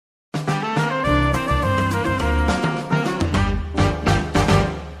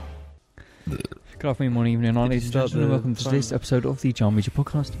Good afternoon, morning, evening, ladies and gentlemen. Welcome to today's episode of the Jar Media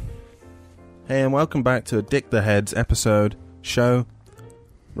Podcast. Hey, and welcome back to Dick the Heads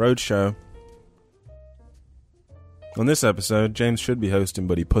road show. On this episode, James should be hosting,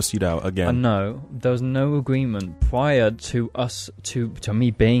 but he pussied out again. No, there was no agreement prior to us to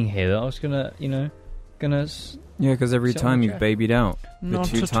me being here that I was gonna. Yeah, because every time you've babied out. Not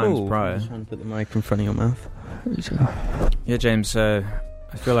the 2 at times all. prior. I'm trying to put the mic in front of your mouth. Yeah, James,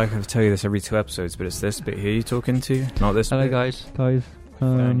 I feel like I have to tell you this every 2 episodes, but it's this bit here you're talking to, not this Hello, bit. guys. You're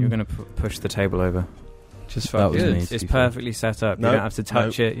going to push the table over. Just That was good. me, It's perfectly set up. Nope. You don't have to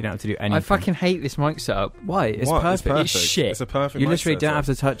touch it. You don't have to do anything. I fucking hate this mic setup. Why? It's What? perfect. It's shit. It's a perfect. You mic literally don't setup. have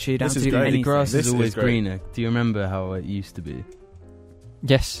to touch it. You don't This have is to do great. anything. The grass This is always is great. greener. Do you remember how it used to be?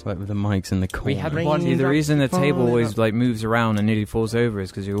 Yes. Like with the mics in the corner. We had Rain one. See, the reason the table falling always up. like moves around and nearly falls over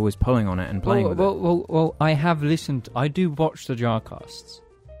is because you're always pulling on it and playing with it. Well, I have listened. I do watch the JARCASTs,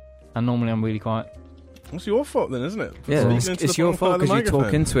 and normally I'm really quiet. It's your fault then, isn't it? Yeah, Speaking it's, into it's the your wrong fault part of because the you talk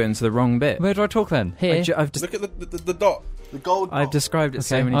microphone. into it into the wrong bit. Where do I talk then? Here. I've just Look at the dot, the gold dot. I've described it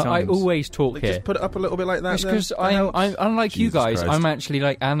so many I times. always talk Like, here. just put it up a little bit like that. It's then. because That helps. I'm unlike you Jesus guys. Christ. I'm actually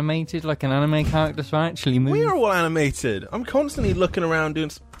like animated, like an anime character, so I actually move. We are all animated. I'm constantly looking around doing.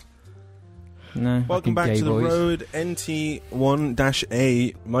 No. Welcome Fucking back gay to the boys. Rode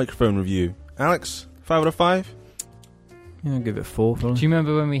NT1-A microphone review. Alex, 5 out of 5. Yeah, I'll give it 4. Do you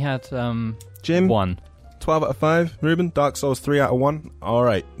remember when we had Jim, 1? 12 out of 5. Ruben, Dark Souls 3 out of 1. All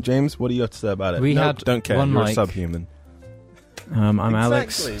right, James, what do you have to say about it? We Nope, had don't care. one You're a mic. subhuman. I'm Exactly.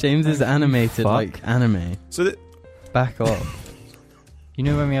 Alex. James is animated Fuck. like anime. So Back off. You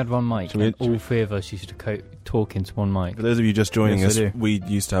know when we had one mic, Should we- and all 3 of us used to talk into one mic. for those of you just joining Yes, I us, do. we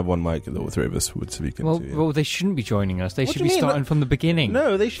used to have one mic that all 3 of us would speak into. yeah. Well, they shouldn't be joining us. They What should do be you mean? starting from the beginning.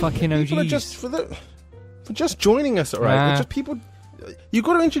 No, they should. Fucking people are OGs. just for just joining us, all right? Nah. But just people. You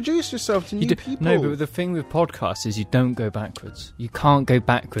got to introduce yourself to new people. No, but the thing with podcasts is you don't go backwards. You can't go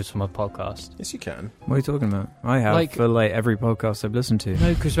backwards from a podcast. Yes, you can. What are you talking about? I have Like- for like every podcast I've listened to.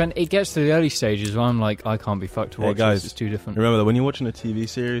 No, because when it gets to the early stages, where I'm like, I can't be fucked to Hey, watch guys, this. It's too different. Remember that when you're watching a TV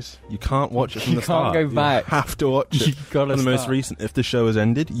series, you can't watch it from You the can't start. go back. You have to watch it You gotta from the most start. recent. If the show has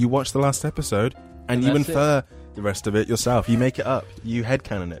ended, you watch the last episode and you that's infer the rest of it yourself. You make it up. You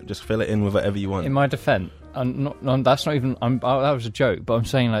headcanon it. Just fill it in with whatever you want. In my defence, that's not even. That was a joke, but I'm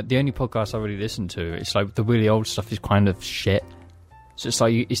saying like the only podcast I really listen to, it's like the really old stuff is kind of shit. So it's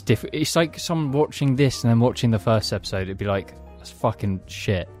like it's different. It's like someone watching this and then watching the first episode. It'd be like that's fucking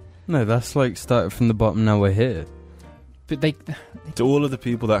shit. No, that's like started from the bottom, now we're here. But they To all of the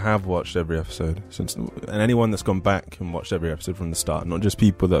people that have watched every episode, and anyone that's gone back and watched every episode from the start, not just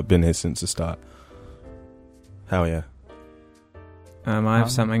people that have been here since the start. Hell yeah. I have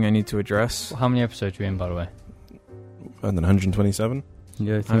something I need to address. How many episodes are we in, by the way? And then 127.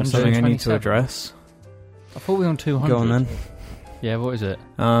 Yeah, I I think have so. something I need to 127. address. I thought we were on 200. Go on then. Yeah, what is it?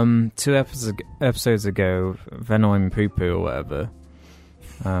 2 episodes ago, Venom Poo Poo or whatever,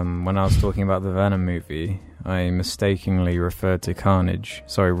 when I was talking about the Venom movie, I mistakenly referred to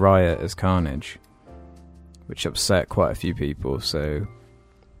Riot as Carnage, which upset quite a few people, so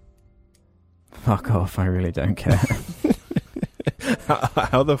fuck off, I really don't care.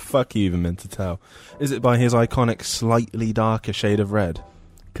 How the fuck are you even meant to tell? Is it by his iconic slightly darker shade of red?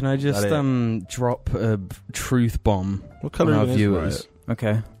 Can I just That drop a truth bomb What on colour our even is viewers? Riot?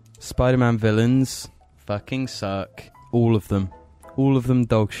 Okay. Spider-Man villains fucking suck. All of them. All of them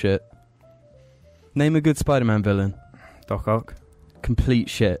dog shit. Name a good Spider-Man villain. Doc Ock. Complete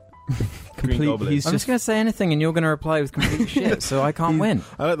shit. Green Goblin. He's I'm just just going to say anything and you're going to reply with complete shit, so I can't win.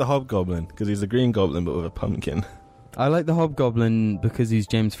 I like the Hobgoblin because he's the Green Goblin but with a pumpkin. I like the Hobgoblin because he's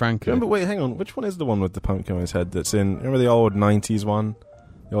James Franco. Remember, wait, hang on. Which one is the one with the pumpkin on his head that's in... Remember the old 90s one?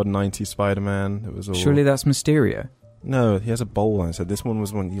 The old 90s Spider-Man? It was all... Surely that's Mysterio. No, he has a bowl on his head. This one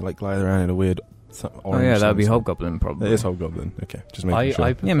was when you like glide around in a weird orange... Oh yeah, that would be sunset. Hobgoblin probably. It is Hobgoblin. Okay, just making sure. I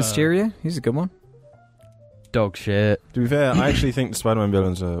Yeah, Mysterio. He's a good one. Dog shit. To be fair, I actually think the Spider-Man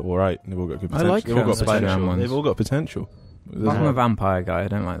villains are alright. They've all got good I potential. like They've all got Spider-Man potential. ones. They've all got potential. I'm a vampire guy. I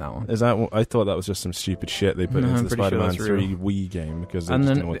don't like that one. Is that what, I thought that was just some stupid shit they put No, into I'm the pretty sure Spider-Man that's 3 real. Wii game because they And just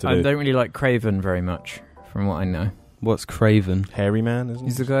then didn't know what to I do. don't really like Craven very much, from what I know. What's Craven? Hairy Man, isn't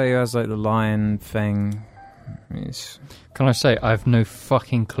He's he? the guy who has like the lion thing. He's Can I say I have no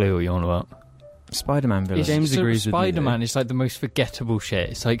fucking clue what you're on about? Spider-Man villain. James agrees with me, Spider-Man is like the most forgettable shit.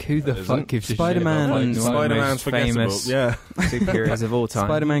 It's like who the It fuck isn't. gives a Spider-Man- shit about One of the Spider-Man's most forgettable. famous Yeah. superheroes of all time.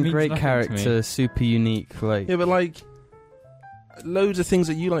 Spider-Man, Means great nothing to me. character, super unique. Like, Yeah, but like... Loads of things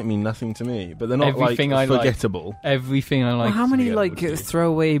that you like mean nothing to me, but they're not Everything I like like. forgettable. Everything I like. Well, how many Yeah, like would be.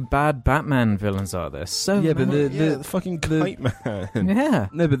 throwaway bad Batman villains are there? So Yeah, but many. the Fucking the- Kite Man. yeah.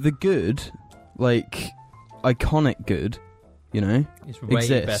 no, but the good like iconic good, you know, It's way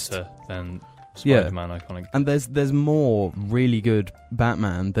exist. better than Yeah. Spider-Man iconic. and there's more really good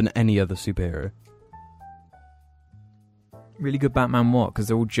Batman than any other superhero. Really good Batman what? Because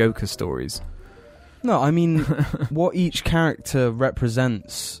they're all Joker stories. No, I mean what each character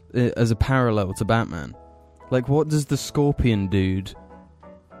represents as a parallel to Batman. Like, what does the Scorpion dude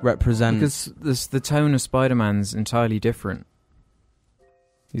represent? Because the tone of Spider-Man's entirely different.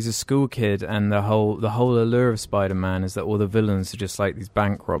 He's a school kid, and the whole allure of Spider-Man is that all the villains are just like these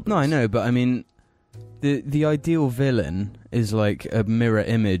bank robbers. No, I know, but I mean, the ideal villain is like a mirror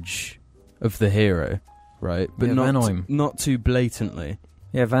image of the hero, right? But Yeah, Venom. not too blatantly.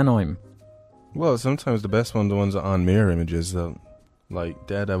 Yeah, Venom. Well, sometimes the best ones are the ones that aren't mirror images. Like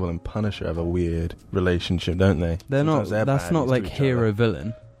Daredevil and Punisher have a weird relationship, don't they? They're Sometimes not. That's baddies not to like each hero other.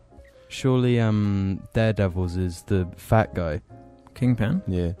 villain. Surely, Daredevil's is the fat guy. Kingpin.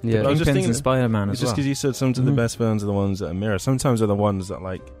 Yeah. Yeah. But I was just Kingpin's thinking, in Spider-Man it's as just well. because you said sometimes the Mhm. best villains are the ones that are mirror. Sometimes they're the ones that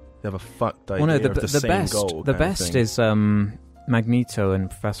like they have a fucked idea Well, no, of the same best, goal. the kind of best thing. is Magneto and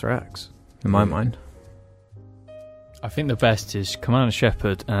Professor X, in my Yeah. mind. I think the best is Commander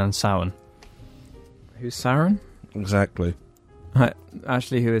Shepard and Sauron. Who's Sauron? Exactly.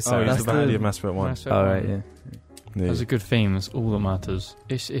 Actually, who is Oh, Sauron? he's That's the baddie the- of Mass Effect 1. Mass Effect Oh, 1. right, yeah. Yeah. Has a good theme. That's all that matters.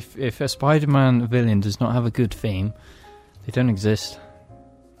 If a Spider-Man villain does not have a good theme, they don't exist.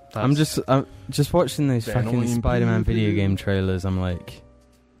 I'm just watching those They're fucking annoying Spider-Man people. video game trailers. I'm like,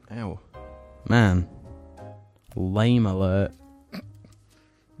 Ow. man, lame alert.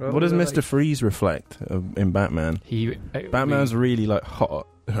 What does Mr. Freeze reflect in Batman? Batman's really like hot,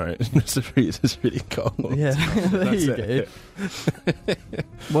 right? Mr. Freeze is really cold. Yeah, there That's you it. go.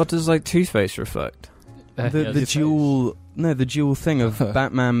 What does like Two-Face reflect? The dual thing of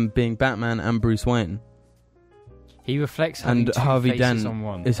Batman being Batman and Bruce Wayne He reflects and having two Harvey faces Dent on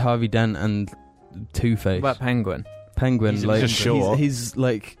one. is Harvey Dent and Two-Face. What about Penguin? Penguin, He's like just short. he's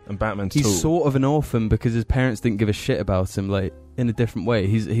like And Batman's he's tall. sort of an orphan because his parents didn't give a shit about him. Like in a different way,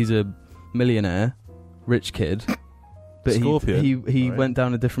 he's a millionaire, rich kid, but Scorpion, he right? went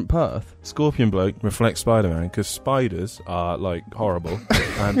down a different path. Scorpion bloke reflects Spider-Man because spiders are like horrible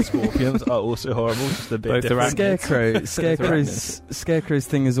and scorpions are also horrible. Just a bit Both different. Scarecrow's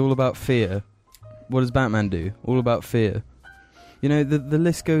thing is all about fear. What does Batman do? All about fear. You know, the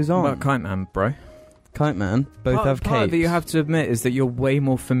list goes on. What about Kite Man, bro? Kite Man, both have part capes. that you have to admit is that you're way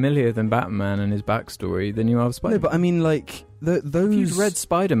more familiar than Batman and his backstory than you are with No, Spider-Man. but I mean, like those. If you'd read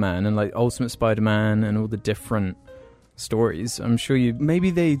Spider-Man and like Ultimate Spider-Man and all the different stories, I'm sure you. Maybe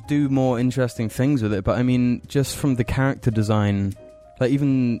they do more interesting things with it, but I mean, just from the character design, like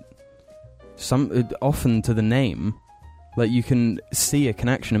even often to the name, like you can see a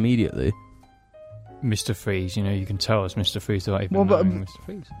connection immediately. Mr. Freeze, you can tell it's Mr. Freeze without even Well, but- knowing Mr.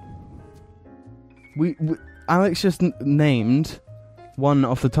 Freeze. We Alex just named one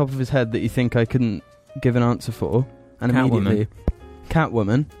off the top of his head that you think I couldn't give an answer for, and Catwoman. immediately,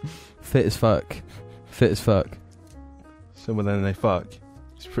 Catwoman, fit as fuck. So well, then they fuck.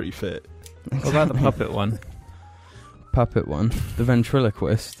 It's pretty fit. What about the puppet one? Puppet one, the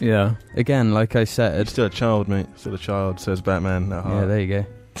ventriloquist. Yeah. Again, like I said, You're still a child, mate. Still a child, says Batman. At yeah, heart. there you go.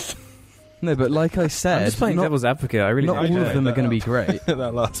 No, but like I said, I'm just playing not, devil's advocate. I really not don't all know. of them are going to be great.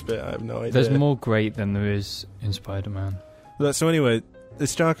 That last bit, I have no idea. There's more great than there is in Spider-Man. So anyway,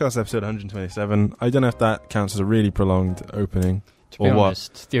 it's JARCAST episode 127. I don't know if that counts as a really prolonged opening. To be Or what?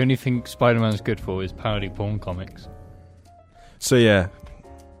 honest, the only thing Spider-Man's good for is parody porn comics. So yeah,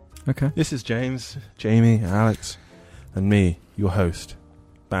 Okay. this is James, Jamie, Alex, and me, your host,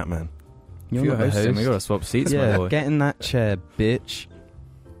 Batman. If you're hosting, we gotta swap seats, my Yeah, boy. get in that chair, bitch.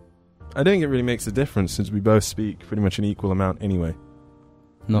 I don't think it really makes a difference since we both speak pretty much an equal amount anyway.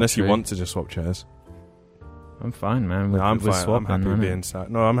 Not Unless true. you want to just swap chairs. I'm fine, man. No, I'm we're fine. swapping, I'm happy innit? being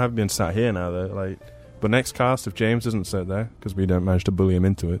sat. No, I'm happy being sat here now though. Like, but next cast, if James doesn't sit there because we don't manage to bully him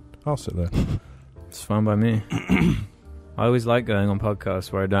into it, I'll sit there. It's fine by me. I always like going on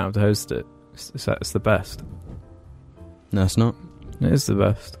podcasts where I don't have to host it. It's the best. No, it's not. It is the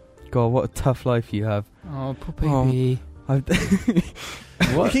best. God, what a tough life you have. Oh, poor Oh. baby.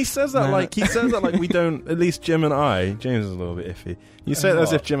 What? He says that No. like we don't. At least Jim and I. James is a little bit iffy. You say that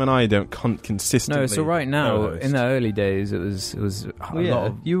as if Jim and I don't consistently. No, so right now, co-host. in the early days, it was a Well, yeah, lot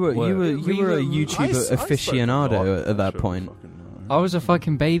of you were work. a I YouTuber spoke a aficionado lot. at that Sure, point. fucking right. I was a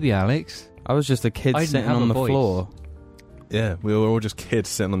fucking baby, Alex. I was just a kid I didn't sitting have on a the voice. floor. Yeah, we were all just kids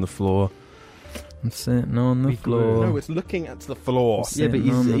sitting on the floor. I'm sitting on the We floor. No, it's looking at the floor. Yeah, but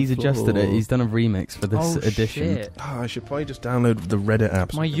Sitting on the he's adjusted it. floor. He's done a remix for this Oh, edition. shit. Oh, I should probably just download the Reddit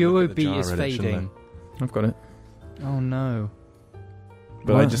app. so My I can look at the Eurobeat jar is edit, shouldn't fading. I've got it. Oh, no.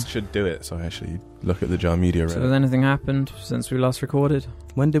 But I just should do it, so I actually look at the Jar Media Reddit. So has anything happened since we last recorded?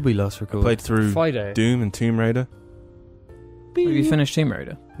 When did we last record? I played through Friday. Doom and Tomb Raider. Have you finished Tomb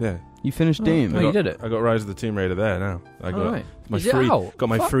Raider? Yeah. You finished Doom? Oh, you did it? I got Rise of the Tomb Raider there now. I got right. my Is it free. out? Got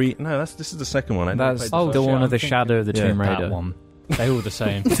my Fuck. free. No, this is the second one. I never That's played the Dawn first of I'm the thinking- Shadow of the Yeah, Tomb That Raider. one. They all the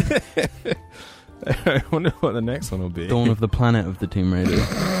same. I wonder what the next one will be. Dawn of the Planet of the Tomb Raider.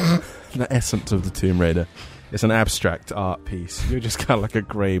 The essence of the Tomb Raider. It's an abstract art piece. You're just kind of like a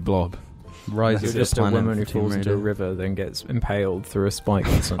grey blob. Rise You're of the just a Planet woman of who the Tomb falls into a Raider. river, then gets impaled through a spike.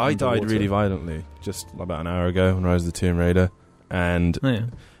 I died really violently just about an hour ago on Rise of the Tomb Raider, and Oh, yeah.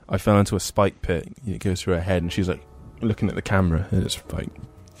 I fell into a spike pit. It goes through her head, and she's like looking at the camera, and it's like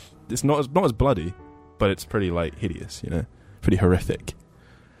it's not as bloody, but it's pretty like hideous, pretty horrific.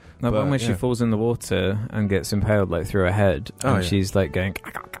 That But, one where she yeah. falls in the water and gets impaled like through her head, Oh, and yeah. she's like going.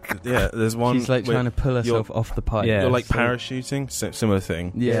 Yeah, there's one. She's like where trying to pull herself off the pipe. Yeah. You're like So- parachuting, similar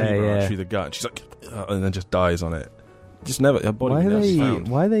thing. Yeah, Fever yeah. through the gut. She's like, and then just dies on it. Just never. Her body Why are never they? found.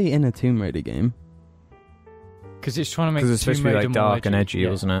 Why are they in a Tomb Raider game? Because it's trying to make Because it's supposed to be Tomb like Raider more dark and edgy, yeah.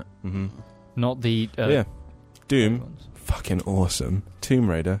 wasn't it? Mm-hmm. Not the Yeah, Doom, ones. fucking awesome. Tomb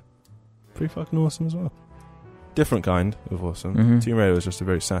Raider, pretty fucking awesome as well. Different kind of awesome. Mhm. Tomb Raider was just a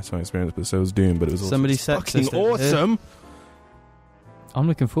very satisfying experience, but so was Doom. But it was also Somebody fucking sexist over here. awesome. I'm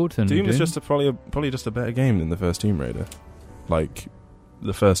looking forward to the new Doom is Doom. just probably just a better game than the first Tomb Raider, like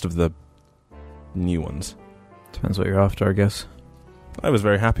the first of the new ones. Depends what you're after, I guess. I was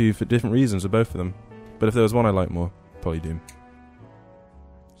very happy for different reasons with both of them, but if there was one I liked more, probably Doom.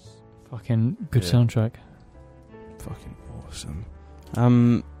 Fucking good Yeah. soundtrack. Fucking awesome.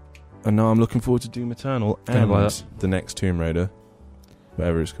 Um, And now I'm looking forward to Doom Eternal Don't buy and that. the next Tomb Raider,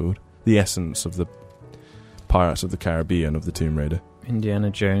 whatever it's called. The essence of the Pirates of the Caribbean of the Tomb Raider. Indiana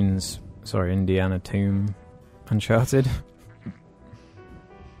Tomb Uncharted.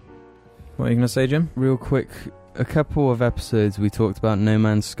 What are you going to say, Jim? real quick, a couple of episodes we talked about No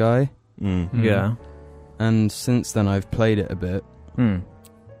Man's Sky, Mm. Yeah. and since then I've played it a bit.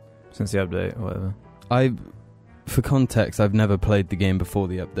 Since the update or whatever. For context, I've never played the game before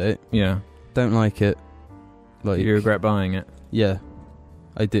the update. Yeah. Don't like it. Do you regret buying it? Yeah,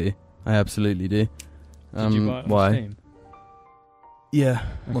 I do. I absolutely do. Did you buy it on why? Steam? Yeah.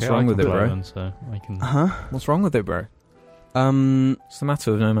 What's Okay, wrong I with can it, play bro? one, so I can. Huh? What's wrong with it, bro? Um, What's the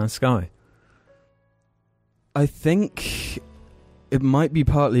matter with No Man's Sky? I think it might be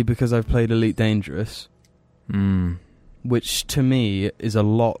partly because I've played Elite Dangerous, which to me is a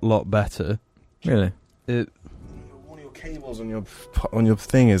lot better. Really? One of your cables on your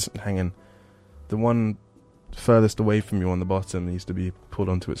thing is hanging. The one furthest away from you on the bottom needs to be pulled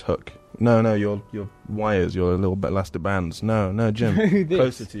onto its hook. No, your wires, your little elastic bands. No, Jim,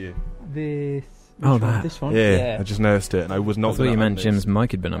 closer to you. This. Oh, that. This one. Yeah, I just noticed it, and I was I not. thought you gonna meant unlist. Jim's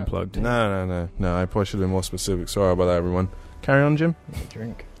mic had been unplugged. No. I probably should have been more specific. Sorry about that, everyone. Carry on, Jim.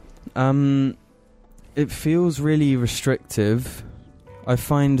 Drink. It feels really restrictive. I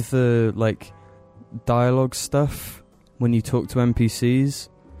find the dialogue stuff when you talk to NPCs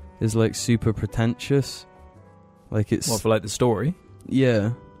is super pretentious. It's What, for like the story?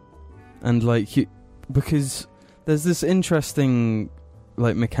 yeah, and because there's this interesting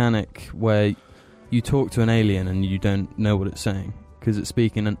mechanic where you talk to an alien and you don't know what it's saying because it's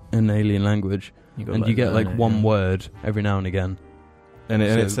speaking an alien language, and you get one word every now and again. And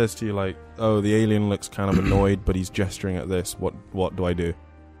So- it says to you oh, the alien looks kind of annoyed, but he's gesturing at this. What do I do?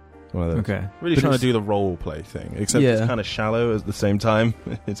 One of those. Okay. Really But trying to it's- do the role play thing, except Yeah. it's kind of shallow at the same time.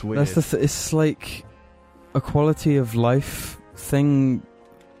 It's weird. That's it's like a quality of life thing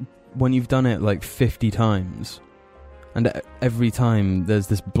when you've done it 50 times, and every time there's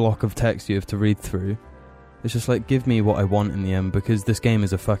this block of text you have to read through. It's just give me what I want in the end, because this game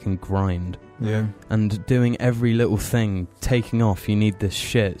is a fucking grind. Yeah. And doing every little thing, taking off, you need this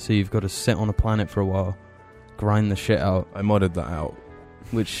shit, so you've got to sit on a planet for a while, grind the shit out, I modded that out.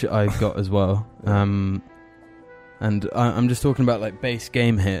 which I've got as well. And I'm just talking about base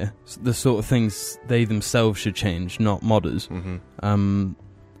game here, the sort of things they themselves should change, not modders. Mm-hmm.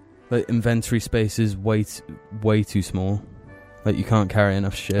 Inventory space is way too small. You can't carry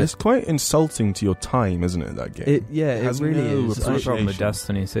enough shit. It's quite insulting to your time, isn't it? That game. It has really no is. It's the problem with appreciation.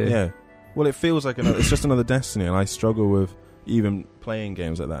 Destiny too. Yeah. Well, it feels like it's just another Destiny, and I struggle with even playing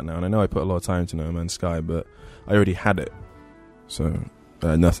games like that now. And I know I put a lot of time into No Man's Sky, but I already had it, so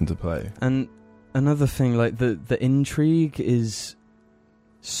nothing to play. And another thing, the intrigue is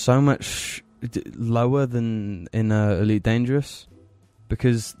so much lower than in Elite Dangerous,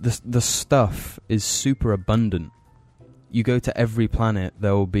 because the stuff is super abundant. You go to every planet,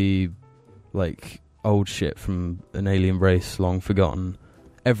 there will be old shit from an alien race long forgotten,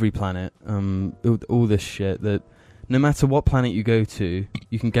 every planet, all this shit, that no matter what planet you go to,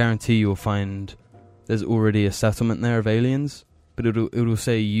 you can guarantee you'll find there's already a settlement there of aliens, but it'll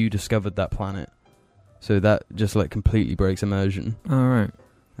say you discovered that planet. So that just like completely breaks immersion. All right.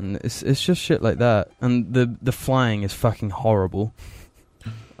 And it's just shit like that. And the flying is fucking horrible.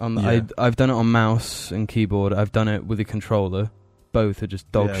 I've done it on mouse and keyboard. I've done it with a controller. Both are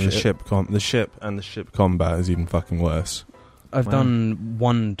just dog shit. The ship and the ship combat is even fucking worse. I've done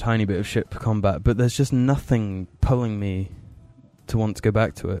one tiny bit of ship combat, but there's just nothing pulling me to want to go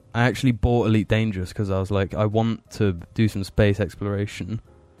back to it. I actually bought Elite Dangerous because I was like, I want to do some space exploration.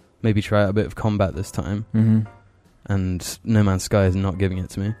 Maybe try out a bit of combat this time. Mm-hmm. And No Man's Sky is not giving it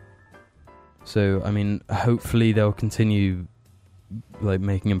to me. So, I mean, hopefully they'll continue like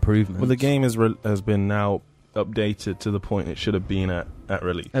making improvements. Well, the game has been now updated to the point it should have been at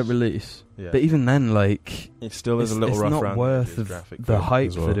release. At release. Yeah. But even then, like... It still is a little rough around. It's not worth the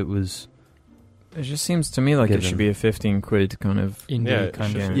hype that it was... It just seems to me like it should be a 15 quid kind of indie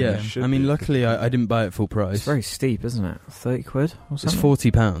kind of game. Yeah, I mean, luckily I didn't buy it full price. It's very steep, isn't it? 30 quid or something? It's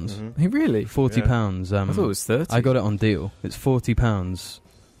 £40. Mm-hmm. Really? £40. I thought it was 30. I got it on deal. It's £40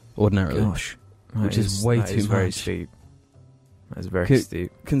 ordinarily. Gosh. Which is way too much. Very steep. That's very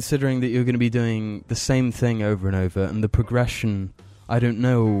steep. Considering that you're going to be doing the same thing over and over, and the progression, I don't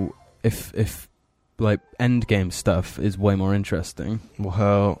know if like end game stuff is way more interesting.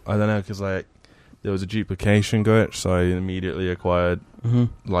 Well, I don't know, because like there was a duplication glitch, so I immediately acquired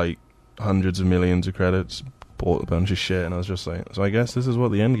like hundreds of millions of credits, bought a bunch of shit, and I was just like, so I guess this is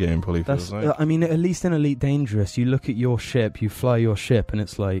what the end game probably feels like. I mean, at least in Elite Dangerous, you look at your ship, you fly your ship, and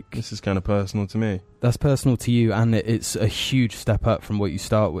it's like... This is kind of personal to me. That's personal to you, and it's a huge step up from what you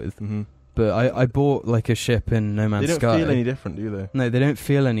start with. Mm-hmm. But I bought like a ship in No Man's Sky. They don't feel any different, do they? No, they don't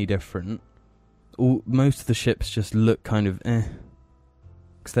feel any different. Most of the ships just look kind of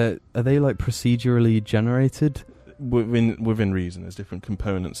Cause are they like procedurally generated? Within reason, there's different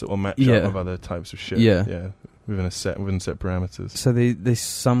components that will match up with other types of ship. Yeah. Within set parameters. So they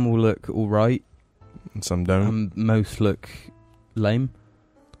some will look all right, and some don't. Most look lame.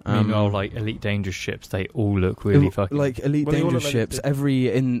 Meanwhile, like Elite Dangerous ships, they all look really fucking... Like Elite Dangerous ships, every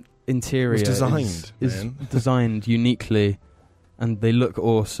interior was designed, is designed uniquely, and they look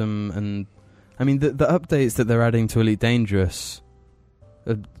awesome. And I mean, the updates that they're adding to Elite Dangerous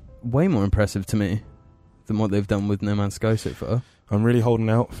are way more impressive to me than what they've done with No Man's Sky so far. I'm really holding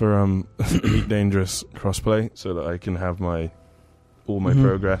out for Elite Dangerous crossplay so that I can have all my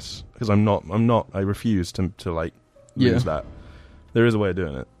progress, because I refuse to like lose that. There is a way of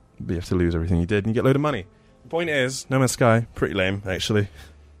doing it, but you have to lose everything you did and you get a load of money. The point is, No Man's Sky, pretty lame actually.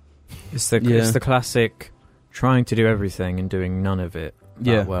 It's the classic trying to do everything and doing none of it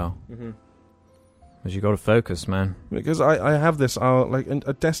that well. Mm-hmm. Because you got to focus, man. Because I have this, like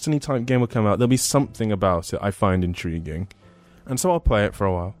a Destiny type game will come out, there'll be something about it I find intriguing, and so I'll play it for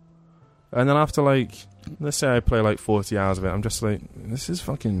a while, and then after like, let's say I play like 40 hours of it, I'm just like, this is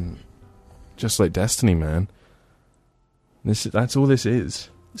fucking just like Destiny, man. That's all this is.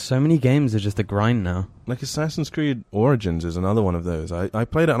 So many games are just a grind now. Like Assassin's Creed Origins is another one of those. I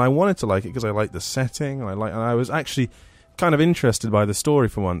played it and I wanted to like it because I liked the setting, and I was actually kind of interested by the story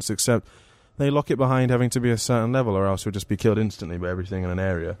for once, except they lock it behind having to be a certain level, or else you'll just be killed instantly by everything in an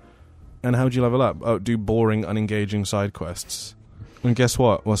area. And how do you level up? Oh, do boring, unengaging side quests. And guess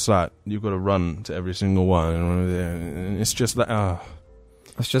what? What's that? You've got to run to every single one. And it's just that...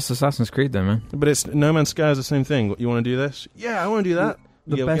 That's just Assassin's Creed then, man. But it's No Man's Sky is the same thing. You want to do this? Yeah, I want to do that.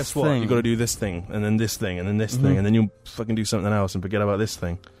 The best guess what? thing... You've got to do this thing, and then this thing, and then this thing, and then you'll fucking do something else and forget about this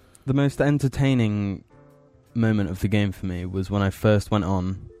thing. The most entertaining moment of the game for me was when I first went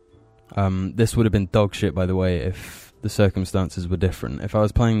on. This would have been dog shit, by the way, if the circumstances were different. If I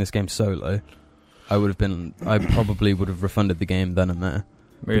was playing this game solo, I probably would have refunded the game then and there.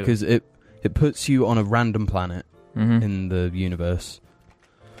 Really? Because it puts you on a random planet in the universe,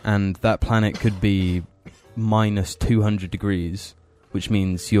 and that planet could be minus 200 degrees, which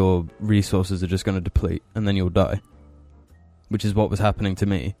means your resources are just going to deplete, and then you'll die. Which is what was happening to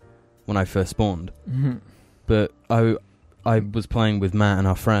me when I first spawned. Mm-hmm. But I was playing with Matt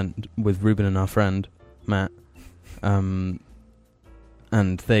and with Ruben and our friend, Matt, and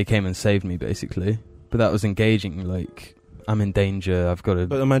they came and saved me, basically. But that was engaging, like, I'm in danger, I've got to...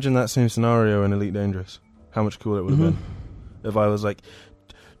 But imagine that same scenario in Elite Dangerous. How much cooler it would have been if I was like,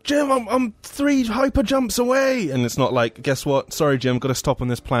 Jim, I'm 3 hyper jumps away, and it's not like, guess what? Sorry, Jim, got to stop on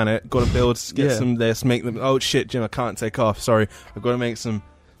this planet. Got to build, get some this, make them. Oh shit, Jim, I can't take off. Sorry, I've got to make some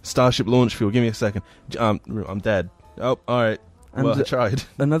Starship launch fuel. Give me a second. I'm dead. Oh, all right. Well, I tried.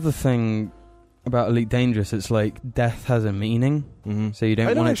 Another thing about Elite Dangerous, it's like death has a meaning, so you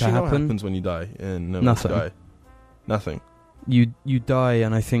don't want it to happen. What happens when you die in No Man's Nothing. Sky? Nothing. You die,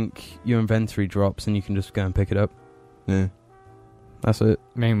 and I think your inventory drops, and you can just go and pick it up. Yeah. That's it.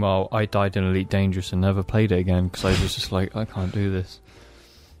 Meanwhile, I died in Elite Dangerous and never played it again because I was just like, I can't do this.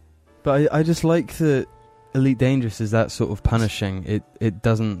 But I just like that Elite Dangerous is that sort of punishing. It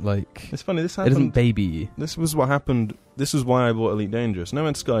doesn't like... It's funny, this It happened... doesn't baby you. This was what happened. This is why I bought Elite Dangerous. No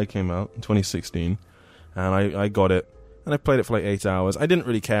Man's Sky came out in 2016, and I got it, and I played it for like 8 hours. I didn't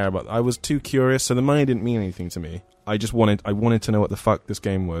really care about it. I was too curious, so the money didn't mean anything to me. I wanted to know what the fuck this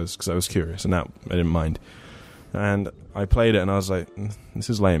game was, because I was curious, and that I didn't mind. And I played it, and I was like, this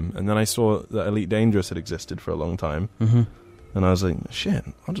is lame. And then I saw that Elite Dangerous had existed for a long time, and I was like, shit,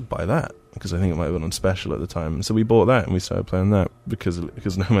 I'll just buy that, because I think it might have been on special at the time. And so we bought that, and we started playing that, because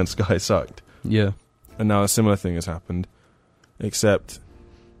No Man's Sky sucked. Yeah. And now a similar thing has happened, except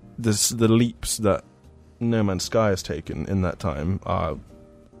the leaps that No Man's Sky has taken in that time are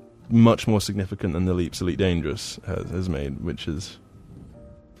much more significant than the leaps Elite Dangerous has made, which is,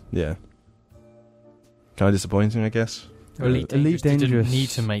 yeah, kind of disappointing, I guess. Elite Dangerous didn't Dangerous- need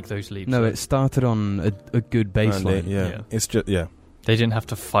to make those leaps. No, though. it started on a good baseline. Yeah. Yeah. It's just, yeah. They didn't have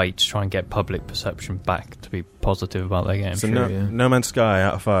to fight to try and get public perception back to be positive about their game. So True, yeah. No Man's Sky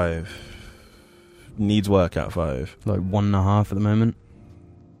out of 5 needs work out of 5. Like 1.5 at the moment.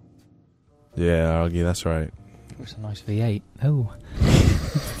 Yeah, I argue that's right. It's a nice V8. Oh.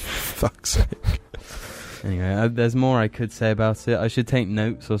 Fuck's sake. Anyway, there's more I could say about it. I should take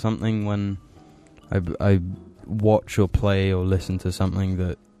notes or something when I watch or play or listen to something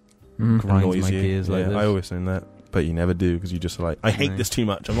that grinds Annoys my you. gears like this. I always say that, but you never do, because you just are like, I hate No. this too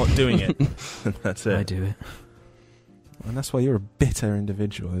much, I'm not doing it. And that's it. I do it. And that's why you're a bitter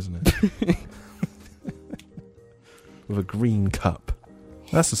individual, isn't it? With a green cup.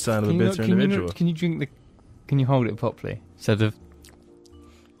 That's the sign of a bitter individual. Can you drink the... Can you hold it properly? Instead of...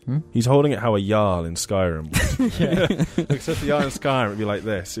 He's holding it how a Jarl in Skyrim would. Yeah. Except the Jarl in Skyrim would be like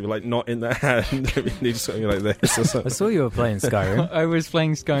this. It'd be like not in the hand. It'd be just something like this or I something. saw you were playing Skyrim. I was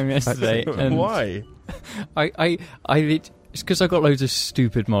playing Skyrim yesterday. and Why? It's because I got loads of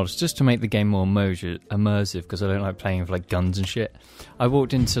stupid mods just to make the game more immersive, because I don't like playing with like guns and shit. I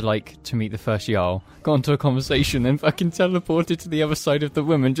walked into to meet the first Jarl, got into a conversation, then fucking teleported to the other side of the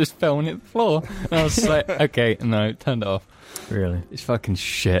room and just fell on the floor. And I was like, okay, no, turned it off. Really? It's fucking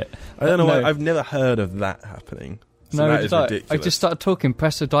shit. I don't know No. why. I've never heard of that happening. So No, that is I ridiculous. just started talking,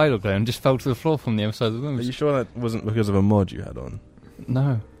 pressed the dialogue there, and just fell to the floor from the other side of the room. Are you sure that wasn't because of a mod you had on?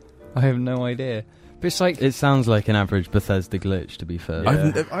 No, I have no idea. But it's like... It sounds like an average Bethesda glitch, to be fair.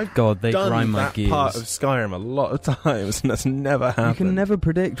 Yeah. I've God, they done grind my that gears. part of Skyrim a lot of times, and that's never happened. You can never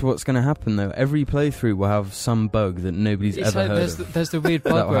predict what's going to happen, though. Every playthrough will have some bug that nobody's It's ever like heard of. there's the weird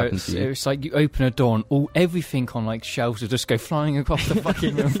That bug will where happen to you. it's like you open a door and everything on like shelves will just go flying across the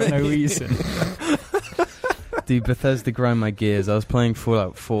fucking room for no reason. Dude, Bethesda grind my gears. I was playing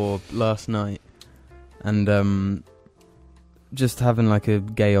Fallout 4 last night, and just having like a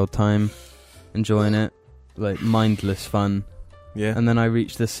gay old time, enjoying it, like mindless fun. Yeah. And then I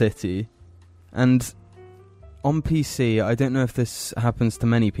reached the city, and on PC, I don't know if this happens to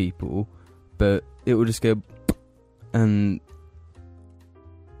many people, but it will just go, and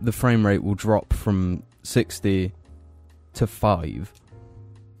the frame rate will drop from 60 to 5,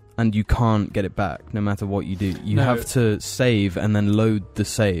 and you can't get it back no matter what you do. You No. have to save and then load the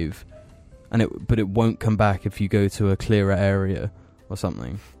save, but it won't come back if you go to a clearer area or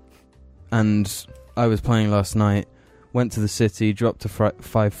something. And I was playing last night, went to the city, dropped to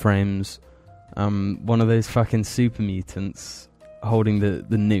 5 frames. One of those fucking super mutants holding the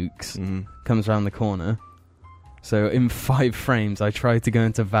nukes comes around the corner. So in 5 frames, I tried to go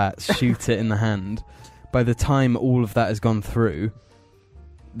into VATS, shoot it in the hand. By the time all of that has gone through,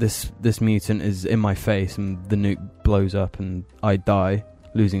 this mutant is in my face, and the nuke blows up, and I die,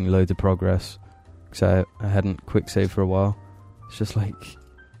 losing loads of progress because I hadn't quick saved for a while. It's just like...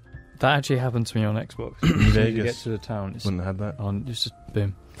 That actually happened to me on Xbox. New As soon as you get Vegas to the town, it's wouldn't have had that. on just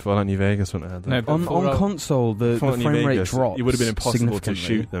boom. Fallout New Vegas wouldn't have had that. No, but On Fallout- console, the Fallout New frame rate Vegas, drops. it would have been impossible to significantly.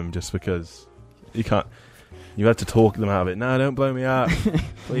 shoot them just because you can't. You have to talk them out of it. No, don't blow me up.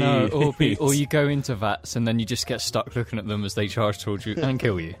 Please. No, or you go into VATS and then you just get stuck looking at them as they charge towards you and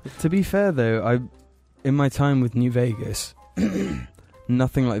kill you. To be fair, though, in my time with New Vegas,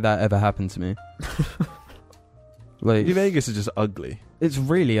 nothing like that ever happened to me. Like, New Vegas is just ugly. it's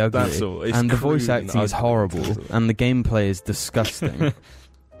really ugly. That's all. It's and the crude voice acting is ugly. horrible, and the gameplay is disgusting.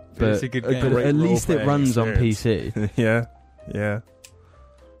 but it's a good game. but Great at least it role-playing runs on experience. PC. Yeah.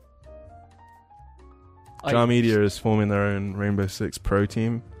 Jar Media is forming their own Rainbow Six Pro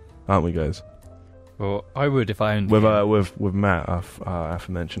team, aren't we, guys? Well, I would if I owned with the game. with Matt, our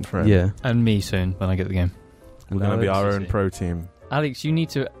aforementioned friend. Yeah. And me soon when I get the game. We're going to be our Alex, own pro team. Alex, you need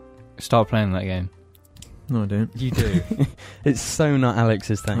to start playing that game. No, I don't. You do. It's so not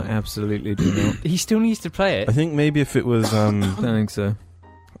Alex's thing. I absolutely do not. He still needs to play it. I think maybe if it was I don't think so.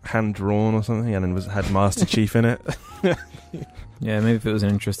 hand drawn or something, and then had Master Chief in it. Yeah, maybe if it was an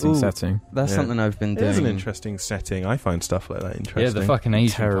interesting Ooh. setting. That's Yeah. something I've been It doing. is an interesting setting. I find stuff like that interesting. Yeah, the fucking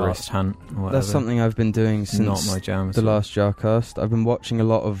Asian Terrorist hunt. Or whatever. That's something I've been doing since Not my jam. the last JARCAST. I've been watching a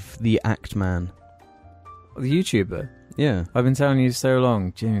lot of The Act Man. The YouTuber. Yeah. I've been telling you so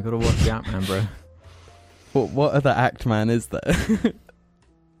long, Jim. You got to watch the Act Man, bro. What other Act Man is there?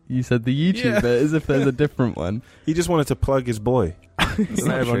 You said the YouTuber, as if there's a different one. He just wanted to plug his boy. It's Let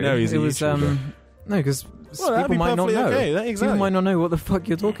not everyone true. know he's a It was YouTuber. no, because Well, that'd people be might not perfectly know. okay. Exactly. People might not know what the fuck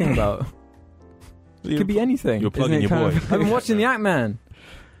you're talking about. It could be anything. You're plugging Isn't it your kind boy. of- I've been watching the Act Man.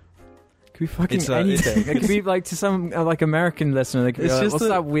 It could be fucking It's, anything. It could be like to some like American listener. They could be It's like, just what's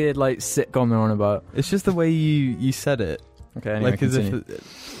that weird like sitcom they're on about? It's just the way you said it. Okay, anyway, Like as continue.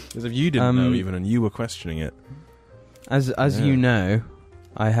 if, As if you didn't know even, and you were questioning it. as Yeah. you know,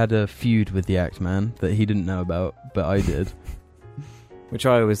 I had a feud with the Act Man that he didn't know about, but I did. Which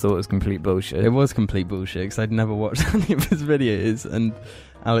I always thought was complete bullshit. It was complete bullshit because I'd never watched any of his videos, and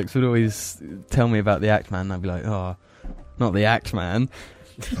Alex would always tell me about the Act Man, and I'd be like, oh, not the Act Man.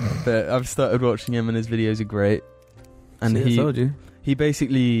 But I've started watching him, and his videos are great. And See, I told you. he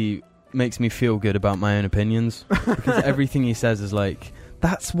basically makes me feel good about my own opinions because everything he says is like,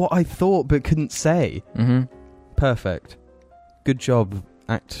 that's what I thought but couldn't say. Mm-hmm. Perfect. Good job,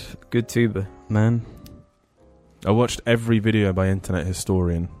 Act Good tuber. Man. I watched every video by Internet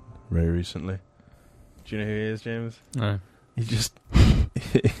Historian very recently. Do you know who he is, James? No. He just...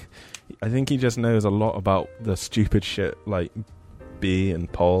 I think he just knows a lot about the stupid shit like B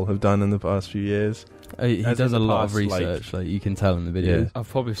and Paul have done in the past few years. He As does in a the lot of past, research, like you can tell in the videos. I've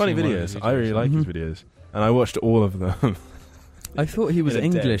probably Funny seen one of his videos. I really like his Mhm. videos. And I watched all of them. I thought he was In a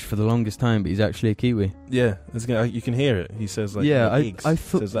day. English for the longest time, but he's actually a Kiwi. Yeah, you can hear it. He says like Yeah, eggs. I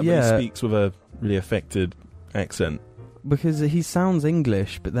thought- Says that, yeah. but he speaks with a really affected accent. Because he sounds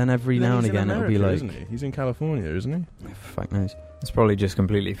English, but then every now and He's in again it'll be America, like, isn't he? He's in California, isn't he? fuck knows. It's probably just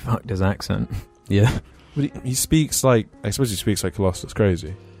completely fucked his accent. Yeah. But he speaks like, I suppose he speaks like Colossus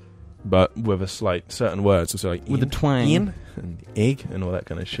Crazy, but with a slight certain words, so like With a twang. Ian and egg and all that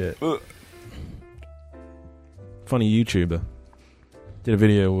kind of shit. Funny YouTuber. Did a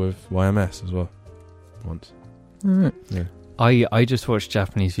video with YMS as well once. Alright. Yeah. I just watch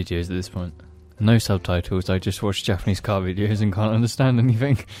Japanese videos at this point. No subtitles. I just watch Japanese car videos and can't understand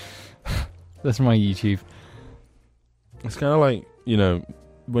anything. That's my YouTube. It's kind of like, you know,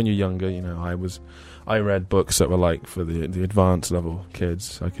 when you're younger, you know, I read books that were like for the advanced level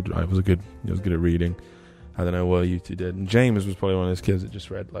kids. I was good at reading. I don't know what you two did. And James was probably one of those kids that just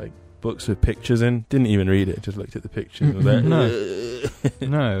read like books with pictures in, didn't even read it, just looked at the pictures. And was like, No.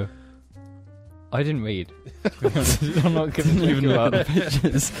 No. I didn't read. To be honest. I'm not going to even about the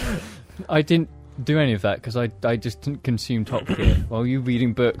pictures. I didn't do any of that because I just didn't consume Top Gear. While you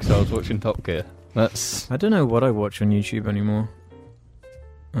reading books, I was watching Top Gear. That's... I don't know what I watch on YouTube anymore.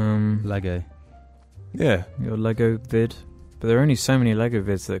 Lego. Yeah. Your Lego vid. But there are only so many Lego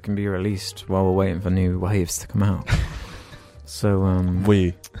vids that can be released while we're waiting for new waves to come out. So,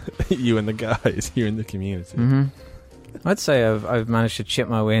 You and the guys, you in the community. mhm. I'd say I've managed to chip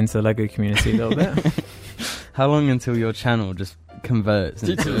my way into the Lego community a little bit. How long until your channel just converts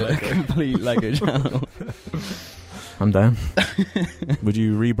into a complete Lego channel? I'm down. Would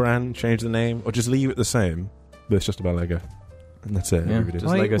you rebrand, change the name, or just leave it the same, but it's just about Lego? And that's it. Yeah, every video.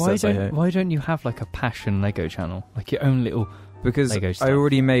 just Lego sets I hate. Why don't you have like a passion Lego channel? Like your own little... Because Lego I stuff.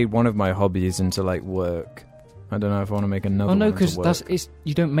 already made one of my hobbies into like work. I don't know if I want to make another Oh no, one because into work.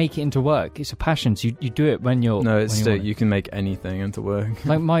 you don't make it into work. It's a passion. So you do it when you're... No, it's when you still, want it. you can make anything into work.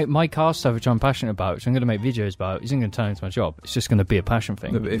 Like my car stuff, which I'm passionate about, which I'm going to make videos about, isn't going to turn into my job. It's just going to be a passion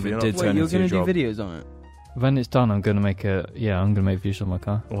thing. No, but if You're it not- did Wait, turn you're into going your to do job, videos on it? When it's done, I'm going to make I'm going to make videos on my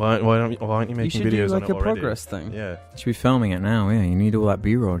car. Why aren't you making You should videos do like on it a already? progress thing. Yeah. you should be filming it now. Yeah, you need all that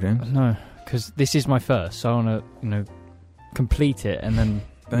B-roll, James. No, because this is my first, so I want to, complete it and then...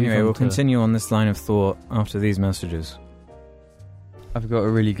 Anyway, move on we'll to- continue on this line of thought after these messages. I've got a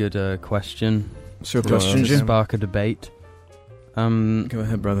really good question. What's your Go on, question, To Jim. Jim? spark a debate. Go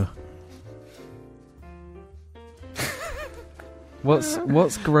ahead, brother.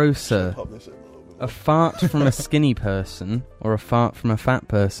 What's grosser? A fart from a skinny person or a fart from a fat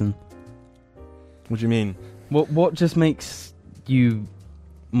person? What do you mean? What just makes you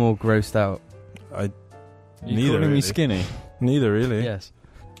more grossed out? You Neither calling me really. skinny? Neither really. Yes.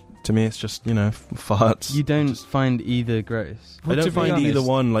 To me, it's just, farts. You don't find either gross? I don't find either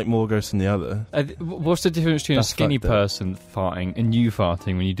one more gross than the other. What's the difference between That's a skinny fucked up. person farting and you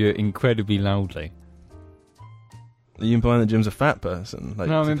farting when you do it incredibly loudly? Are you implying that Jim's a fat person? Like,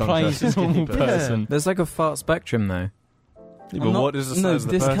 No, I'm to implying contrast he's a normal skinny person. There's like a fart spectrum, though. Yeah, but what is the size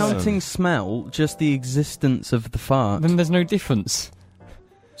of the discounting person? smell, just the existence of the fart. Then there's no difference.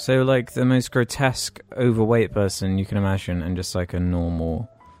 So, like, the most grotesque overweight person you can imagine, and just like a normal,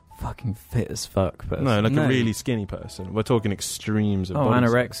 fucking fit as fuck person. No, like No. a really skinny person. We're talking extremes of Oh, body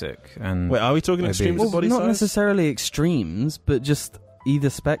size. anorexic and Wait, are we talking Maybe. extremes Well, of body not size? necessarily extremes, but just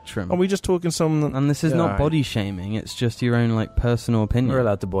either spectrum. Are we just talking some... And this is Yeah, not body shaming, it's just your own like personal opinion. we're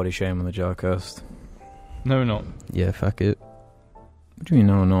allowed to body shame on the JARCAST. No, we're not. Yeah, fuck it. What do you mean,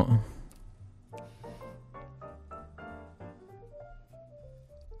 no or not?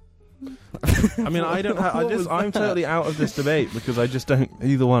 I mean, I don't have... I'm totally out of this debate because I just don't...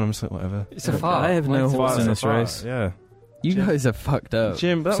 Either one, I'm just like, whatever. It's a fart. I have no What's a horse fart? in It's this a fart, race. Yeah. You Jim- guys are fucked up.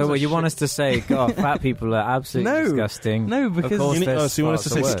 Jim, that So, was what a you want shit- us to say? God, fat people are absolutely No. disgusting. No, Of because course there's so you want us to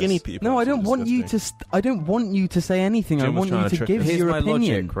farts say are worse. skinny people? no, I are don't want you disgusting. to. I don't want you to say anything. Jim I was want trying you to to trick give us. Here's your my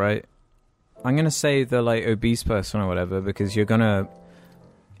opinion. logic, right? I'm gonna say the like obese person or whatever because you're gonna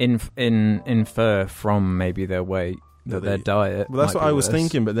infer from maybe their weight that their diet. Well, that's might what be I was worse.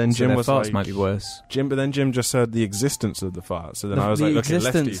 thinking, but then So Jim their was farts like... might be worse. But then Jim just said the existence of the fart. So then The, I was the like, okay, let's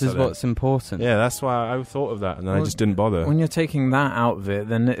do existence is so what's important. Yeah, that's why I thought of that, and then I Well, just didn't bother. When you're taking that out of it,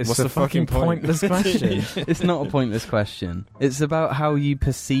 then it's What's a the fucking fucking point? pointless question. It's not a pointless question. It's about how you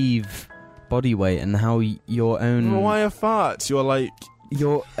perceive body weight and how your own Well, why are farts? You're like...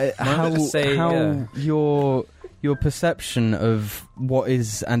 your how gonna say, how yeah. your perception of what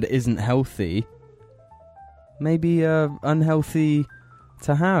is and isn't healthy may be unhealthy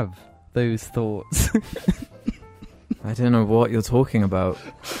to have those thoughts. I don't know what you're talking about.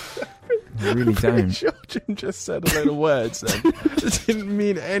 I really Pretty don't. sure Jim just said a load of words then. It didn't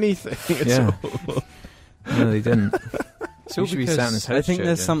mean anything at Yeah. all. No, they didn't. It's You all should be because sat in this I host think chair,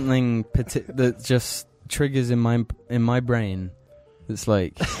 there's Jim. something that just triggers in my brain. It's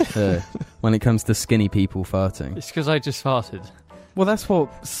like when it comes to skinny people farting. It's because I just farted. Well, that's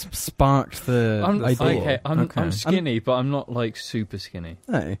what sparked the I'm idea. okay. I'm Okay. skinny, but I'm not like super skinny.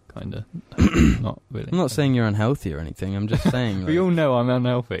 No, Kind of. Not really. I'm not saying you're unhealthy or anything. I'm just saying. We Like, all know I'm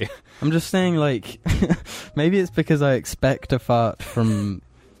unhealthy. I'm just saying, like, maybe it's because I expect a fart from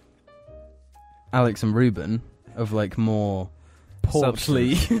Alex and Ruben of like more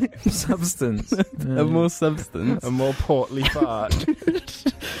portly, Substance. of more substance. A more portly fart.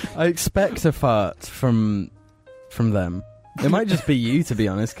 I expect a fart from them. It might just be you, to be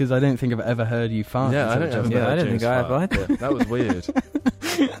honest, because I don't think I've ever heard you fart. Yeah, I until don't just ever Yeah, now. I don't James think I have fart. either. That was weird.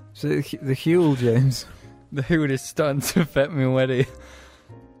 So the Huel, James. The hood is starting to affect me already.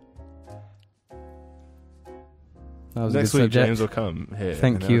 That was a Next good week, subject. James will come here.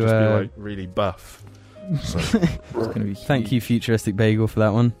 Thank and you, He'll just uh, be like really buff. So, It's gonna be Thank you, Futuristic Bagel, for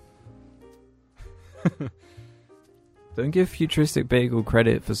that one. Don't give Futuristic Bagel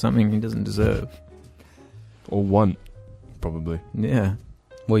credit for something he doesn't deserve. or want, probably. Yeah.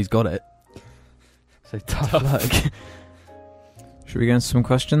 Well, he's got it. So tough luck. Should we get into some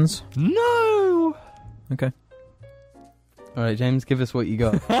questions? No! Okay. All right, James, give us what you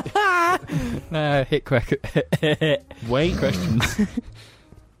got. No, hit quick. Wait. Questions.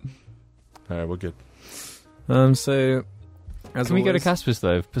 Alright, we're good. So... As Can we go to always- Casper's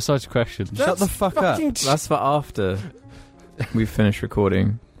though? Besides questions. Shut the fuck up. That's for after we finish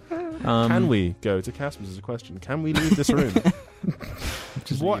recording. Can we go to Casper's as a question? Can we leave this room?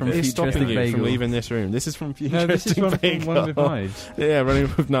 What from is stopping Futuristic you Bagel. from leaving this room? This is from Futuristic No, this is one Bagel. with knives. Yeah, running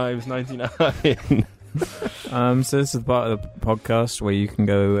with knives, 99. So this is part of the podcast where you can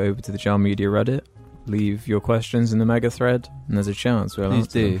go over to the Jar Media Reddit, leave your questions in the mega thread, and there's a chance we'll Please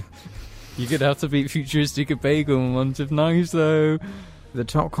answer do. them. You're gonna have to beat Futuristic Bagel and ones with knives though. The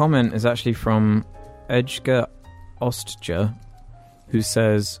top comment is actually from Edgar Ostja, who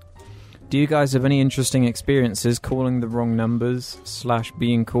says, "Do you guys have any interesting experiences calling the wrong numbers /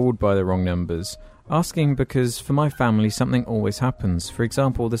 being called by the wrong numbers? Asking because for my family something always happens. For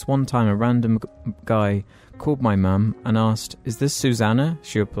example, this one time a random guy called my mum and asked, 'Is this Susanna?'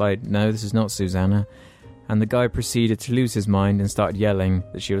 She replied, 'No, this is not Susanna.' And the guy proceeded to lose his mind and started yelling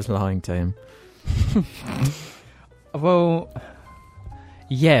that she was lying to him." Well,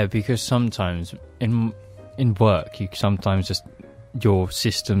 yeah, because sometimes in work, you sometimes just your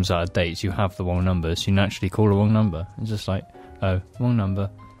systems are dates. You have the wrong number, so you naturally call the wrong number. It's just like, oh, wrong number.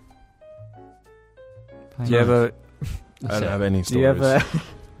 Do you ever I don't have any Do you stories. ever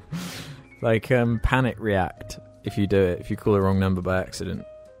like panic react if you do it, if you call the wrong number by accident?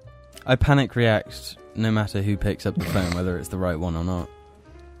 I panic react no matter who picks up the phone, whether it's the right one or not.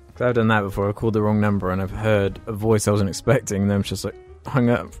 Cause I've done that before. I called the wrong number and I've heard a voice I wasn't expecting, and then I'm just like, hung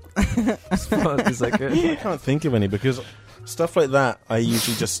up. It's like, I can't think of any, because stuff like that I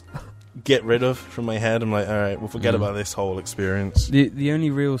usually just get rid of from my head. I'm like, alright, we'll forget about this whole experience. The only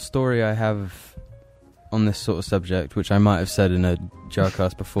real story I have on this sort of subject, which I might have said in a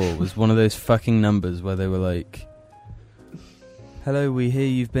JARCAST before, was one of those fucking numbers where they were like, hello, we hear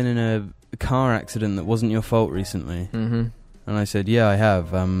you've been in a car accident that wasn't your fault recently. Mm-hmm. And I said, yeah, I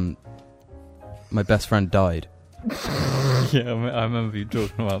have. My best friend died. Yeah, I remember you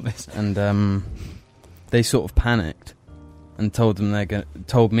talking about this. And they sort of panicked and told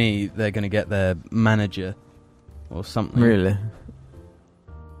me they're gonna get their manager or something. Really?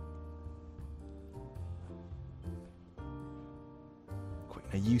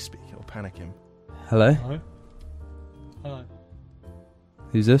 Quick, now you speak, it'll panic him. Hello? Hello.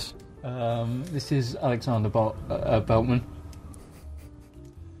 Who's this? This is Alexander Beltman.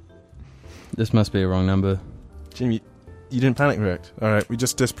 This must be a wrong number. Jim, you didn't panic react. Alright, we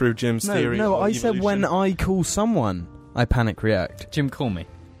just disproved Jim's theory. No, of I said evolution. when I call someone, I panic react. Jim, call me.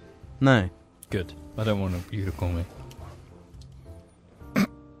 No. Good. I don't want you to call me.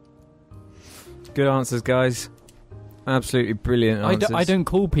 Good answers, guys. Absolutely brilliant answers. I don't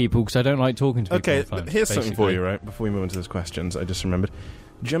call people because I don't like talking to people. Okay, on the phone, here's something for basically. you, right? Before we move into those questions, I just remembered.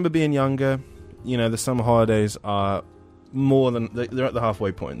 Do you remember being younger? You know, the summer holidays are they're at the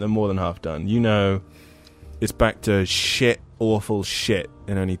halfway point. They're more than half done. You know, it's back to awful shit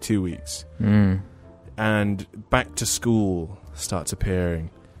in only 2 weeks. And back to school starts appearing.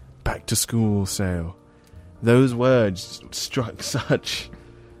 Back to school sale. Those words struck such...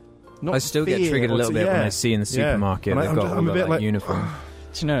 I still get triggered a little bit when I see in the supermarket they've got all the uniform.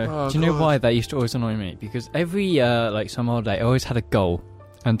 Do you know why that used to always annoy me? Because every summer holiday, I always had a goal.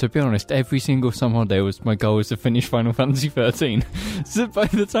 And to be honest, every single summer holiday my goal was to finish Final Fantasy 13. So by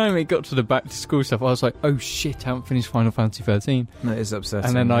the time it got to the back to school stuff, I was like, oh shit, I haven't finished Final Fantasy 13. That is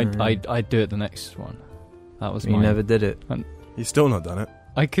upsetting. And then I'd do it the next one. That was You never did it. You've still not done it.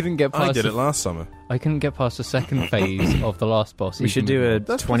 I couldn't get past. I did it last summer. I couldn't get past the second phase of the last boss. We should do a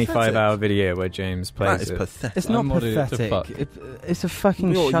That's 25-hour video where James plays That is it. pathetic. It's not I'm modded it to pathetic. fuck. It's a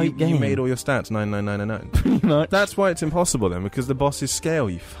fucking shite game. You made all your stats 99999. That's why it's impossible then, because the boss is scale,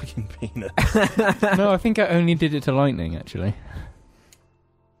 you fucking peanut. No, I think I only did it to lightning, actually.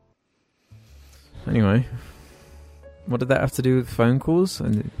 Anyway, what did that have to do with phone calls?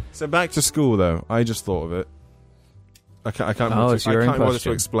 So back to school, though. I just thought of it. I can't it's your own bother to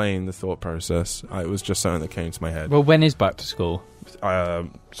question. explain the thought process. It was just something that came to my head. Well, when is back to school? I've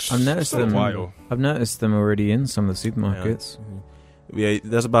noticed a them. while. I've noticed them already in some of the supermarkets. Yeah,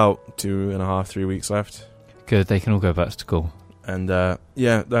 there's about 2.5, 3 weeks left. Good, they can all go back to school. And that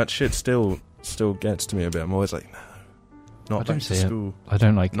shit still gets to me a bit. I'm always like, no, not back to school. I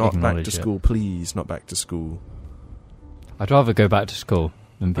don't like Not back acknowledge to it. school, please. Not back to school. I'd rather go back to school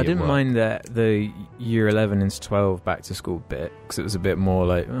than be I didn't at work. mind the year 11 into 12 back to school bit, because it was a bit more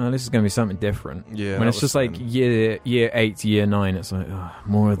like, oh, this is going to be something different. Yeah, when it's just like year 8 to year 9, it's like, oh,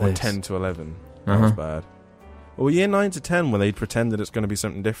 more of or this. 10 to 11. That was bad. Well, year 9 to 10, where they pretend that it's going to be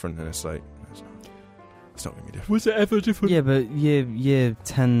something different, and it's like, it's not going to be different. Was it ever different? Yeah, but year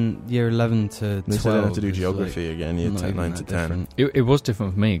 10, year 11 to 12. They said I have to do is, geography like, again, year not 10, even 9 that to 10. different. It was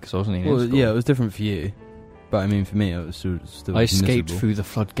different for me because I wasn't even in Well, school. yeah, it was different for you. But I mean, for me, it was still I escaped miserable. through the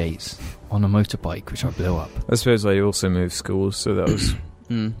floodgates on a motorbike, which I blew up. I suppose I also moved schools, so that was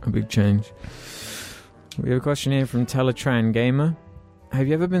a big change. We have a question here from Teletran Gamer. Have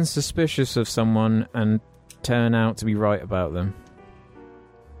you ever been suspicious of someone and turn out to be right about them?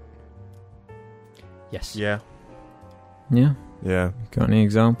 Yes. Yeah. Yeah? Yeah. Got any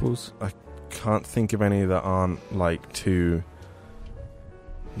examples? Can't think of any that aren't, like, too...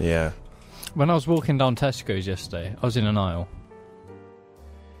 Yeah. When I was walking down Tesco's yesterday, I was in an aisle.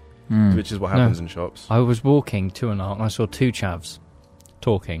 Which is what happens in shops. I was walking to an aisle and I saw two chavs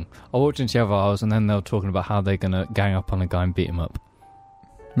talking. I walked into the other aisles and then they were talking about how they're going to gang up on a guy and beat him up.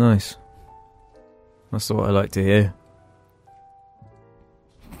 Nice. That's what I like to hear.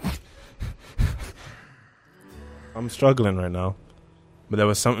 I'm struggling right now. But there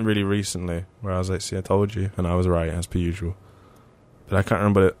was something really recently where I was like, see, I told you. And I was right, as per usual. But I can't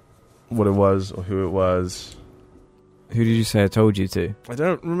remember what it was or who it was. Who did you say I told you to? I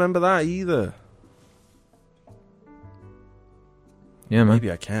don't remember that either. Yeah, man.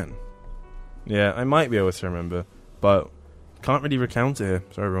 Maybe I can. Yeah, I might be able to remember. But can't really recount it here.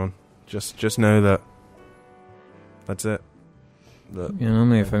 Sorry, everyone. Just know that that's it. Yeah,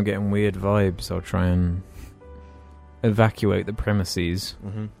 normally if I'm getting weird vibes, I'll try and evacuate the premises.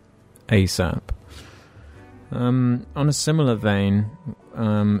 Mm-hmm. ASAP. On a similar vein,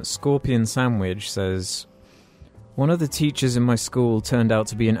 Scorpion Sandwich says, one of the teachers in my school turned out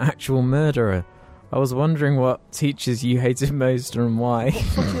to be an actual murderer. I was wondering what teachers you hated most and why.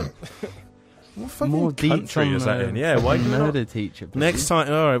 What fucking More country deets is that on in? Yeah, why do you not? murder teacher? Please. Next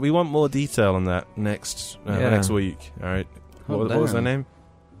time, all right, we want more detail on that next week. All right, Oh, what was their name?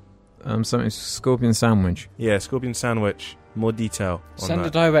 Something Scorpion Sandwich. Yeah, Scorpion Sandwich. More detail on Send a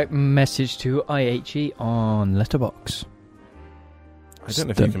that. direct message to IHE on Letterboxd. I don't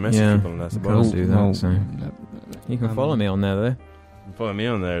know if you can message people on that. You can't do that, Well, so. You can follow me on there, though. Follow me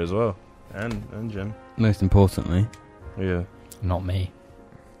on there as well, and Jen. Most importantly, Yeah. Not me.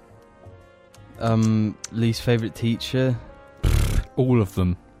 least favourite teacher? All of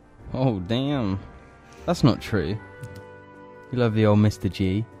them. Oh, damn. That's not true. You love the old Mr.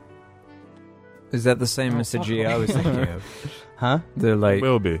 G. Is that the same Mr. G I was thinking of? Huh? The, like,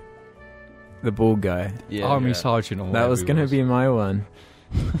 Will be. the bald guy. Yeah. Army Sergeant or That whatever was he going to be my one.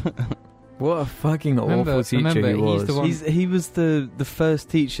 What a fucking awful teacher remember, he was. he's the one- He was the first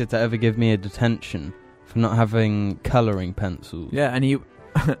teacher to ever give me a detention for not having colouring pencils. Yeah, and he,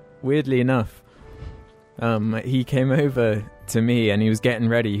 weirdly enough, he came over to me and he was getting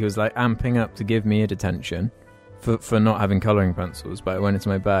ready. He was like amping up to give me a detention for not having colouring pencils. But I went into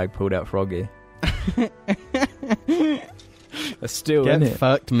my bag, pulled out Froggy. They're still in Get it.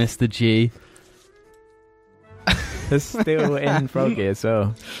 fucked, Mr. G. They're still in Froggy as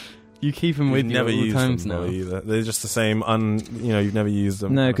well. You keep him with You've you never all the used times them now. though, either. They're just the same. You've never used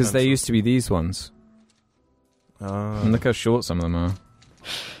them. No, because they used to be these ones. And look how short some of them are.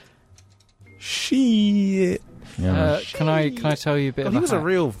 Shit. Yeah. Can I tell you a bit God, of he a was a hack?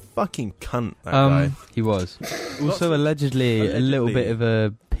 real fucking cunt. That guy. He was. Also, allegedly, a little Allegedly. bit of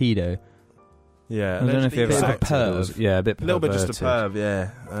a pedo. Yeah, I don't know if he ever bit of a acted. perv. It was- Yeah, a bit A little bit just a perverted. perv.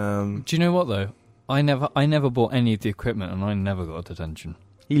 Yeah. Do you know what though? I never bought any of the equipment, and I never got a detention.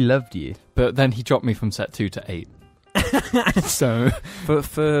 He loved you. But then he dropped me from set 2 to 8. So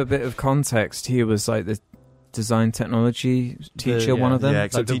For a bit of context, he was like the design technology teacher, yeah. one of them. Yeah,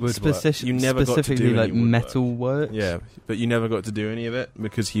 except the he- woodwork. You never got to specifically do like any woodwork. metal work. Yeah, but you never got to do any of it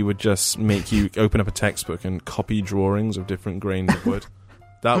because he would just make you open up a textbook and copy drawings of different grains of wood.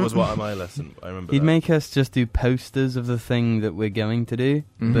 That was what my lesson. I remember. He'd that. make us just do posters of the thing that we're going to do,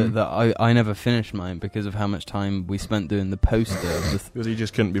 Mhm. but that I never finished mine because of how much time we spent doing the poster of because he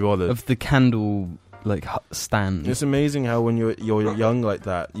just couldn't be bothered. the candle like stand. It's amazing how when you're young like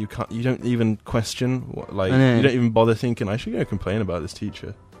that, you don't even question I know. you don't even bother thinking I should go complain about this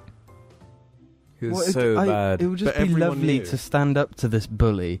teacher. He was Well, it- so bad. It would just But be everyone lovely knew. to stand up to this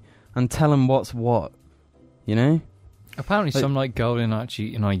bully and tell him what's what. You know? apparently, Like- some girl in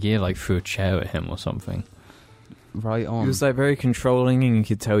our year threw a chair at him or something. Right on. He was like very controlling, and you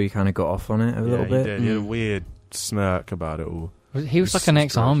could tell he kind of got off on it a little He bit. did. He had a Mm. weird smirk about it all, He was like an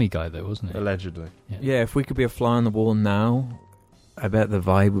ex-army guy though, wasn't he? allegedly. Yeah, if we could be a fly on the wall now, I bet the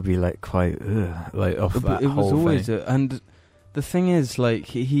vibe would be like quite off But that it was whole always thing. and the thing is, like,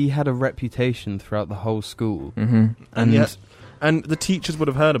 he had a reputation throughout the whole school, Mm-hmm. And yet, and the teachers would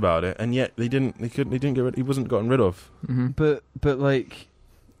have heard about it, and yet they didn't get rid. He wasn't gotten rid of. Mm-hmm. but like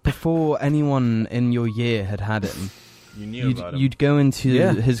before anyone in your year had him, You knew about him. you'd go into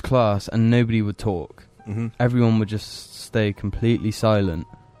Yeah. his class and nobody would talk. Mm-hmm. Everyone would just stay completely silent,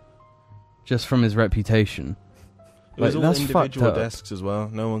 just from his reputation. It was Like, all that's fucked individual up. desks as well.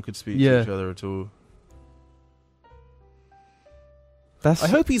 No one could speak Yeah. to each other at all. That's I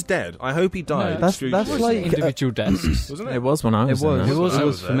hope he's dead. I hope he died. No, Excruciating. that's like- individual desks. wasn't It was when I it was. in was. there. It was, I it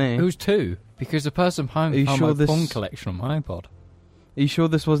was was for there. me. It was 2 because the person behind Are you found sure my this- porn collection on my iPod. Are you sure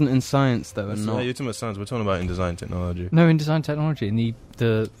this wasn't in science though, and So, not? you're talking about science. We're talking about in design technology. No, in design technology, in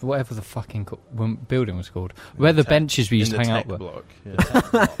the whatever the fucking building was called, where the Tech- benches we used in to the hang tech out with. block.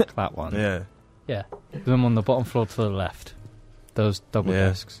 Yeah. That one. Yeah. The one on the bottom floor to the left. Those double Yeah.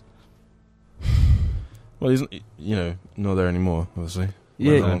 desks. Well, he's not there anymore. Obviously,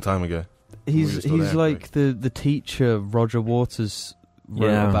 Yeah. a long time ago. We were He's still there, like the teacher Roger Waters wrote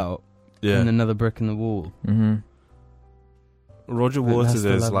Yeah. about Yeah. in Another Brick in the Wall. Mm-hmm. Roger But Waters that's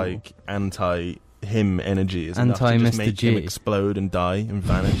the is level. like anti-him energy. Is enough to Anti just Mr. make G. him explode and die and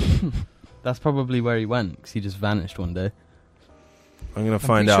vanish. That's probably where he went, because he just vanished one day. I'm gonna I'm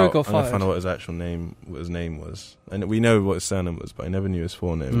find pretty sure he out. got I'm gonna fired. find out what his actual name, what his name was, and we know what his surname was, but I never knew his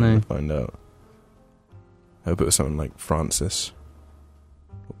full name. No. I'm gonna find out. I hope it was something like Francis,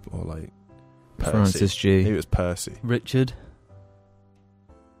 or like Percy. Francis Maybe G. it was Percy. Richard.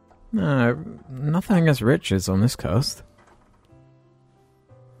 No, nothing against Richards on this cast.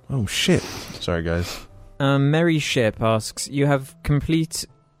 Oh shit! Sorry, guys. Merry Ship asks, you have complete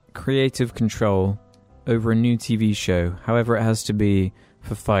creative control over a new TV show, however it has to be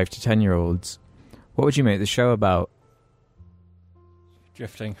for 5 to 10-year-olds, what would you make the show about?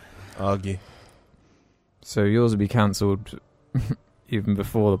 Drifting. Argy. So yours would be cancelled even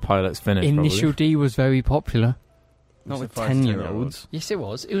before the pilot's finished. Initial probably. D was very popular. Not with So 5 to 10-year-olds. Yes, it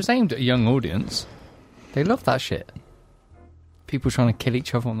was. It was aimed at a young audience. They love that shit. People trying to kill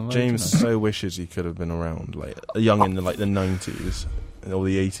each other on the road. James you know? so wishes he could have been around, like young in the 90s, or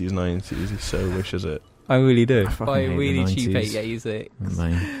the 80s, 90s. He so wishes it. I really do. fucking Buy a hate the really cheap 90s. 886.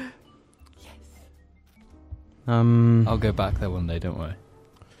 Lame. I'll go back there one day, don't worry.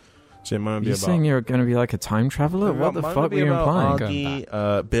 So it might Are be you about. saying you're going to be like a time traveller? What the Mine fuck would were be you about implying?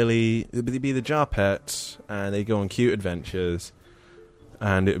 Argy, Billy. It'd be the Jar Pets, and they go on cute adventures,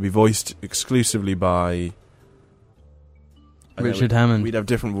 and it would be voiced exclusively by Richard Hammond. We'd have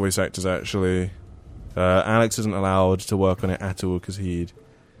different voice actors actually. Alex isn't allowed to work on it at all because he'd.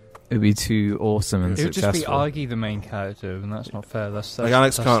 It'd be too awesome and It would successful. just be Argy the main character, and that's not fair. That's Like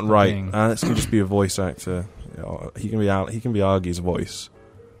Alex that's can't the write. thing. Alex can just be a voice actor. You know, he can be Argy's voice.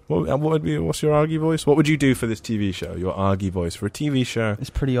 What would be? What's your Argy voice? What would you do for this TV show? Your Argy voice for a TV show? It's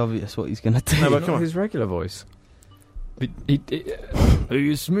pretty obvious what he's going to do. No, but Not come on. his regular voice. Hey,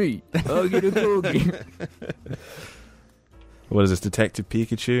 it's me, Argy the Corgi. What is this, Detective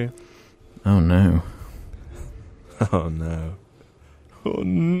Pikachu? Oh no. Oh no. Oh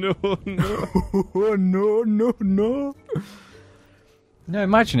no, no. Oh no. No,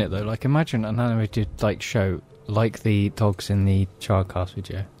 imagine it though. Like, imagine an animated like show like the dogs in the JARCAST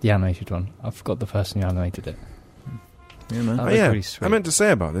video, the animated one. I forgot the person who animated it. Yeah, man. That Oh, was yeah, really sweet. I meant to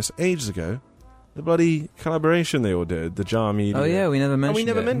say about this ages ago. The bloody collaboration they all did, the Jar Media. Oh yeah, we never mentioned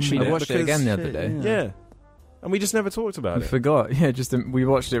it. never mentioned I it watched it because- again the other Shit, day. yeah. Yeah. And we just never talked about We it. forgot. Yeah, we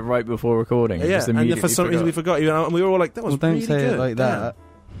watched it right before recording. Yeah, just and immediately for some reason we forgot. And we were all like, that was Well, don't really say good. it like Damn. that.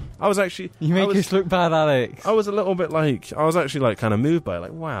 I was actually... You make I was, us look bad, Alex. I was a little bit like... I was actually like kind of moved by it.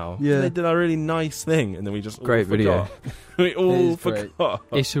 Like, wow. Yeah. They did a really nice thing. And then we just all Great video. forgot. We all is great. forgot.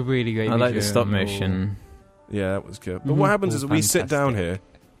 It's a really great I like the video stop and all- motion. Yeah, that was good. But Mhm. what happens All is we sit down fantastic.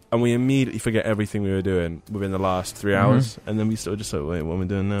 here and we immediately forget everything we were doing within the last 3 hours. And then we sort of just like, wait, what are we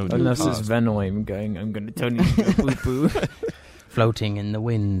doing now? We're doing Unless it's cast. Venom going, I'm going to turn you into a poo-poo. Floating in the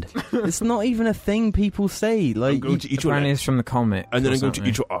wind. It's not even a thing people say. Like, I'm going to eat your Apparently legs. it's from the comic. And then or I'm going to something.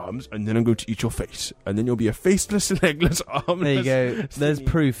 eat your arms, and then I'm going to eat your face, and then you'll be a faceless, legless, armless. there you go. There's thingy.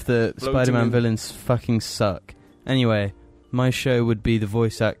 proof that Floating Spider-Man in- villains fucking suck. Anyway, my show would be the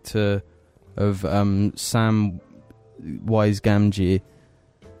voice actor of Sam Wise Gamgee.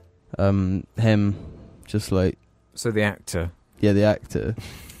 Him, just like, So the actor. yeah, the actor,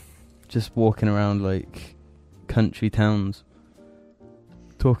 just walking around like country towns,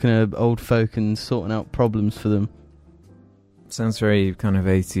 talking to old folk and sorting out problems for them. Sounds very kind of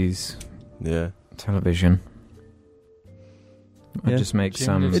 80s Yeah. television. I'd Yeah. just make Jim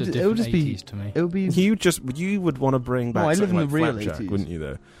some... lives a It would different just be- 80s to me. It would be. You would want to bring back No, I live something in like the real Flapjack, 80s. wouldn't you,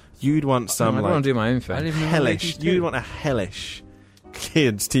 though? You'd want some, I like, want to do my own I thing. live in the hellish... 80s You'd too. want a hellish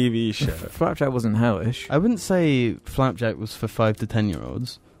kids TV show. Flapjack wasn't hellish. I wouldn't say Flapjack was for 5 to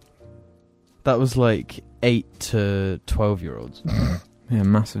 10-year-olds. That was like 8 to 12-year-olds. Yeah,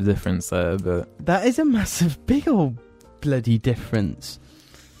 massive difference there, but... That is a massive, big old bloody difference.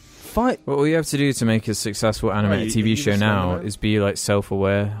 Well, all you have to do to make a successful animated you TV show just now never know. is be like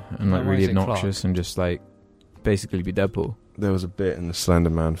self-aware and like Like really Isaac obnoxious and just like basically be Deadpool. There was a bit in the Slender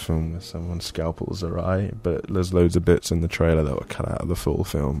Man film where someone's scalpel was awry, but there's loads of bits in the trailer that were cut out of the full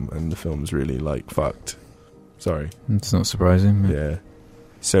film, and the film's really, like, fucked. Sorry. It's not surprising. but- Yeah.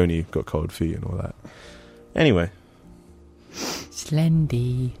 Sony got cold feet and all that. Anyway.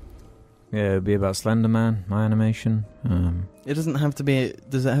 Slendy. Yeah, it'd be about Slender Man, my animation. It doesn't have to be...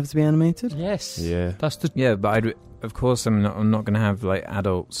 Does it have to be animated? Yes. Yeah. That's the... Yeah, but of course I'm not going to have like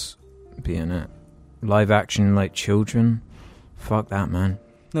adults be in it. Live action like children. Fuck that, man.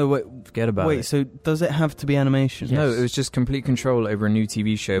 No, wait. Forget about Wait, it. so does it have to be animation? Yes. No, it was just complete control over a new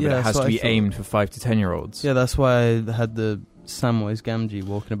TV show, but Yeah, it that's has what to I be thought. aimed for 5 to 10-year-olds. Yeah, that's why I had the Samwise Gamgee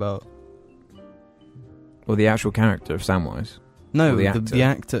walking about. Or the actual character of Samwise. No, Or the the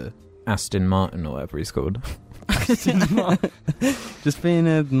actor. Aston Martin or whatever he's called. Just being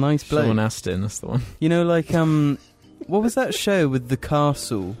a nice bloke. Sean Astin, that's the one. You know, like, what was that show with the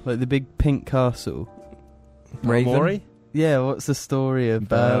castle? Like the big pink castle? Raven? Maury? Yeah, what's the story of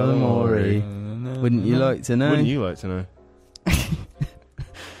Ballamore? Wouldn't you like to know? Wouldn't you like to know?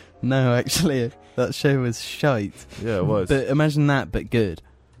 No, actually, that show was shite. Yeah, it was. But imagine that, but good.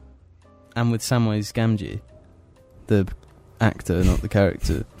 And with Samwise Gamgee. The actor, not the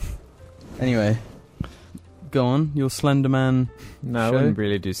character. Anyway. go on, your Slender Man. No, I show? wouldn't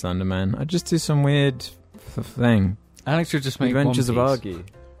really do Slenderman. I'd just do some weird thing. Alex would just make Adventures of One Piece. Argy.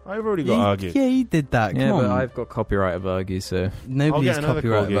 I've already got Argy. Yeah, he did that. Yeah, Come but on. I've got copyright of Argy, so... Nobody's I'll get another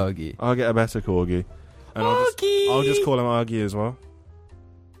copyright corgi. Argy. I'll get a better corgi. And I'll just call him Argy as well.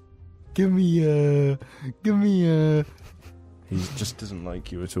 Give me a... He just doesn't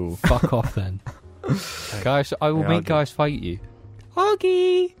like you at all. Fuck off then. Guys, I will Hey, make Argy. guys fight you.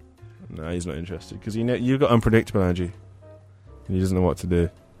 Argy! No, he's not interested because you've got unpredictable energy. And he doesn't know what to do.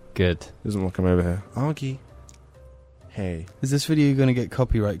 Good. He doesn't want to come over here. Argy. Hey. Is this video going to get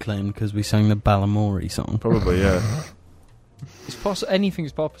copyright claimed because we sang the Balamori song? Probably, yeah. It's possible.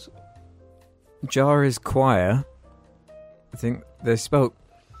 Anything's possible. Jar is choir. I think they spell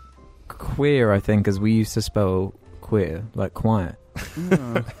queer, I think, as we used to spell queer, like choir.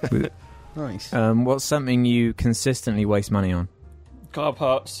 Oh, nice. What's something you consistently waste money on? Car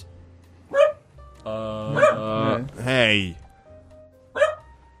parts. Hey.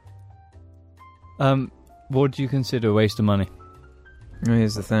 What do you consider a waste of money? Well,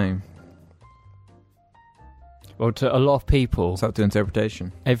 here's the thing. Well, to a lot of people, It's up to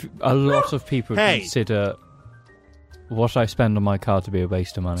interpretation. a lot of people Hey! consider what I spend on my car to be a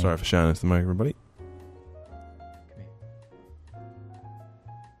waste of money. Sorry for shouting into the mic, everybody.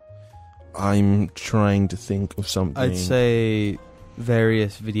 I'm trying to think of something. I'd say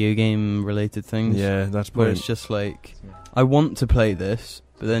various video game related things. Yeah, that's Where probably... it's just like, I want to play this,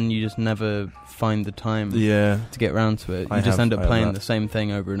 but then you just never find the time Yeah. to get around to it. You I just have- end I up have playing that. the same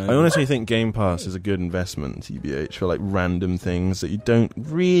thing over and over. I honestly think Game Pass is a good investment, TBH, for like random things that you don't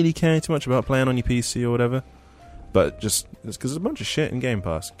really care too much about playing on your PC or whatever. But just it's because there's a bunch of shit in Game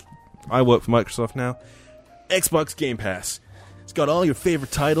Pass. I work for Microsoft now. Xbox Game Pass. It's got all your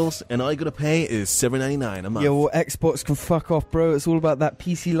favorite titles, and all you gotta pay is $7.99 a month. Yeah, well, Xbox can fuck off, bro. It's all about that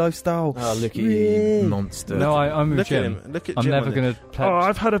PC lifestyle. Oh, look at Yeah. you, monster. No, I'm with Look at Jim. him. Look at I'm Jim never on going to play. Oh,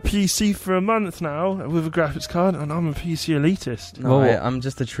 I've had a PC for a month now with a graphics card, and I'm a PC elitist. No, Well, I'm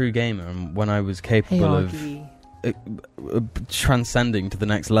just a true gamer, and when I was capable of transcending to the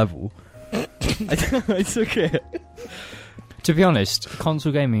next level, I took it. To be honest,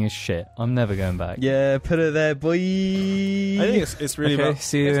 console gaming is shit. I'm never going back. Yeah, put it there, boy. I think it's really Okay, about...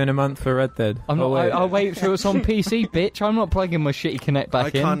 see you in a month for Red Dead. I'm not. Oh, wait. I'll wait till it's on PC, bitch. I'm not plugging my shitty Kinect I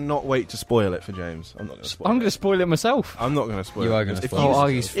back in. cannot wait to spoil it for James. I'm not going to spoil I'm it. going to spoil it myself. I'm not going to spoil it. You are gonna If spoil you- it. Oh,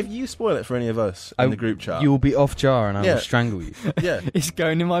 Argy's- If you spoil it for any of us in the group chat, You will be off jar, and I Yeah. will strangle you. yeah, It's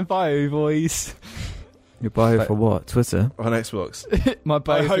going in my bio, boys. Your bio for what? Twitter? on Xbox. My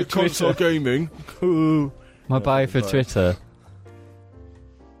bio for Twitter. gaming. Cool. My bio for Right. Twitter.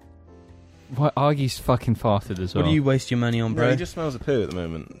 Why Argy's fucking farted as well. What do you waste your money on, Bro, bro? he just smells a poo at the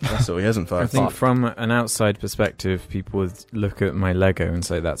moment. That's all. He hasn't I farted. think from an outside perspective, people would look at my Lego and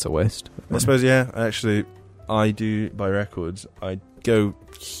say that's a waste. I suppose, yeah. Actually, I do buy records. I go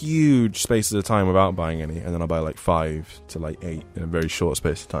huge spaces of time without buying any, and then I buy like 5 to like 8 in a very short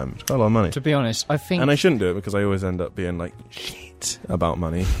space of time. It's quite a lot of money. To be honest, I think. And I shouldn't do it because I always end up being like shit about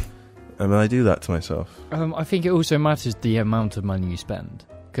money. And I do that to myself. I think it also matters the amount of money you spend.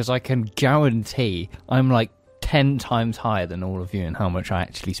 Because I can guarantee I'm like 10 times higher than all of you in how much I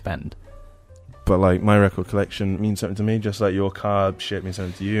actually spend. But like my record collection means something to me, just like your car shit means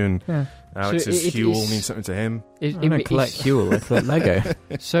something to you, and Yeah. Alex's So it fuel is- means something to him. It, I don't collect fuel, I collect Lego.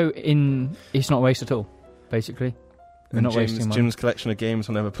 So it's not a waste at all, basically. We're And not wasting money. Jim's collection of games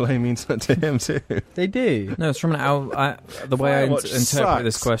I'll never play means something to him too. They do. No, it's from an the way I Firewatch interpret sucks.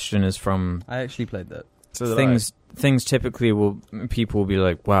 this question is from I actually played that. So did things typically people will be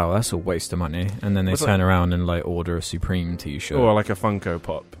like, wow, that's a waste of money, and then they What's turn around and like order a Supreme t-shirt. or like a Funko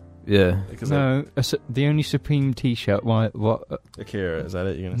Pop. Yeah. Because No, the only Supreme T-shirt. What? Akira, is that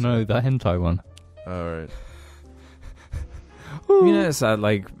it? You're gonna say? No, the hentai one. All right. You know, it's that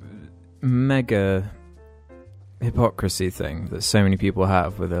like mega hypocrisy thing that so many people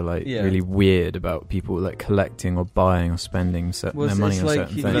have, where they're like Yeah. really weird about people like collecting or buying or spending Well, their money it's on like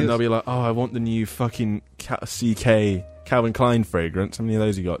certain you- And then things. they'll be like, "Oh, I want the new fucking CK Calvin Klein fragrance. How many of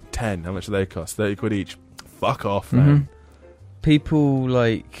those you got? 10. How much do they cost? 30 quid each. Fuck off, man. People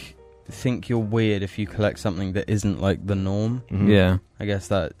like think you're weird if you collect something that isn't like the norm. Mhm. Yeah. I guess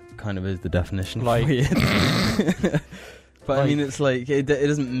that kind of is the definition. Like- of weird. But I mean, it's like it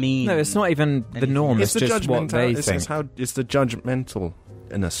doesn't mean. No, it's not even the anything. norm. It's It's the just what judgmental. they It's think. how it's the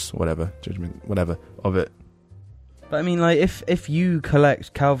judgmentalness, whatever of it. But I mean, like if you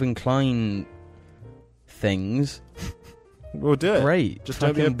collect Calvin Klein things, We'll do it. great. Just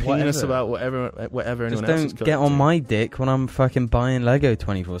don't be a Fucking penis whatever. about whatever Just anyone else is don't get on my dick when I'm fucking buying Lego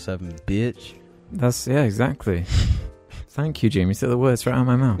 24/7, bitch. That's exactly. Thank you, Jimmy. You took the words right out of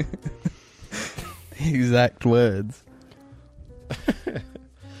my mouth. exact words.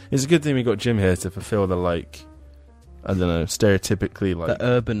 It's a good thing we got Jim here to fulfill the, like, I don't know, stereotypically, like... The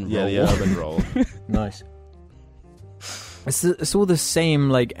urban role. Yeah, the urban role. Nice. It's all the same,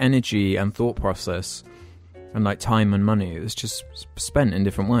 like, energy and thought process and, like, time and money. It's just spent in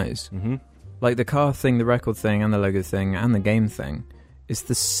different ways. Mm-hmm. Like, the car thing, the record thing, and the Lego thing, and the game thing. It's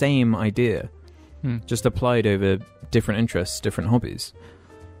the same idea. Just applied over different interests, different hobbies.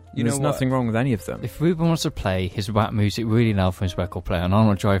 There's nothing wrong with any of them. If Ruben wants to play his rap music really loud from his record player, and I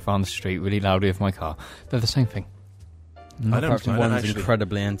want to drive around the street really loudly with my car, they're the same thing. One's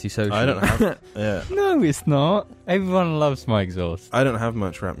incredibly antisocial. I don't have... Yeah. No, it's not. Everyone loves my exhaust. I don't have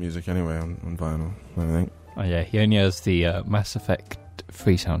much rap music anyway on vinyl, I think. Oh yeah, he only has the Mass Effect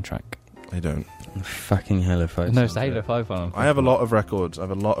 3 soundtrack. I don't. Fucking Halo 5. No, it's the Halo 5 one. I have a lot of records.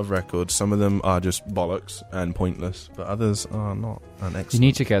 Some of them are just bollocks and pointless, but others are not. And excellent. You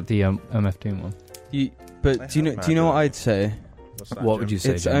need to get the MF Doom one. But do you know what I'd say? What would you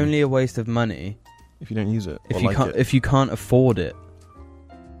say? It's Jamie? only a waste of money if you don't use it. If you can't afford it.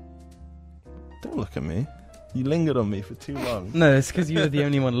 Don't look at me. You lingered on me for too long. No, it's because you were the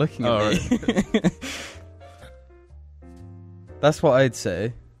only one looking at me. Right. That's what I'd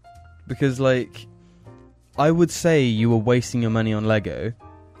say. Because, like, I would say you were wasting your money on Lego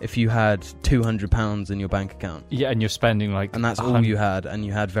if you had £200 in your bank account. Yeah, and you're spending, like... And that's all you had, and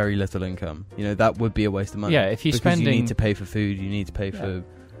you had very little income. You know, that would be a waste of money. Yeah, if you're spending... you need to pay for food, you need to pay for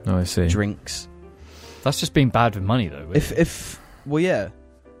I see. drinks. That's just being bad with money, though. Really. Well, yeah.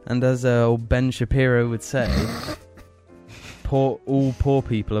 And as old Ben Shapiro would say, all poor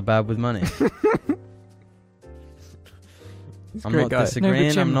people are bad with money. I'm not disagreeing,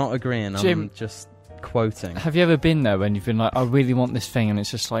 no, Jim, I'm not agreeing, Jim, I'm just quoting. Have you ever been there when you've been like, I really want this thing, and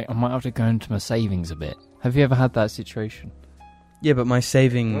it's just like, I might have to go into my savings a bit? Have you ever had that situation? Yeah, but my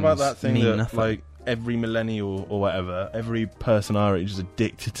savings what about that thing mean that, nothing. Like, every millennial or whatever, every person our age is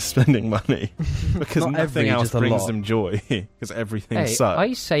addicted to spending money because nothing else brings them joy because everything sucks.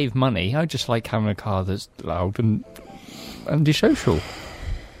 I save money. I just like having a car that's loud and antisocial.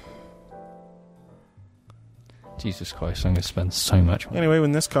 Jesus Christ, I'm going to spend so much money. Anyway,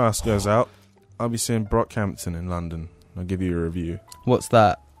 when this cast goes out, I'll be seeing Brockhampton in London. I'll give you a review. What's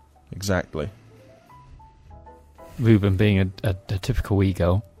that? Exactly. Ruben being a typical wee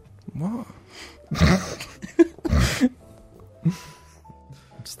girl. What?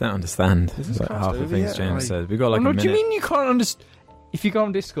 Just don't understand. Like half the things James said. We got like a minute. Do you mean you can't understand? If you go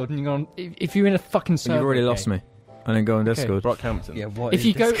on Discord and you go on, if you're in a fucking server, you've already lost me. I didn't go on Discord. Brockhampton. Yeah, what if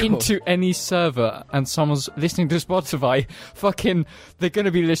you Discord? Go into any server and someone's listening to Spotify, they're going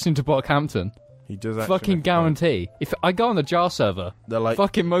to be listening to Brockhampton. He does fucking guarantee. If I go on the JAR server, they're like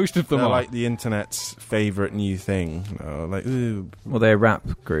fucking most of them they're are like the internet's favourite new thing. Like, ooh. Well, they're a rap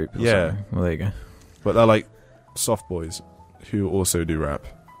group. Yeah. Something. Well, there you go. But they're like soft boys who also do rap.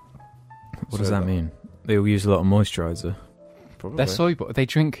 What does that mean? They all use a lot of moisturiser. Probably. They're soy boy. They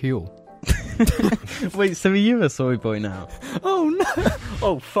drink Huel. Wait, so are you a soy boy now? Oh no!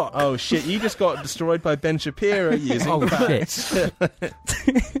 Oh fuck! Oh shit! You just got destroyed by Ben Shapiro using shit!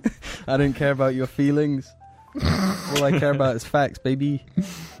 I don't care about your feelings. All I care about is facts, baby.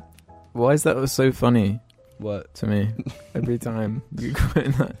 Why is that so funny? What to me? Every time you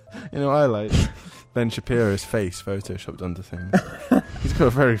quote that, you know, I like Ben Shapiro's face photoshopped onto things. He's got a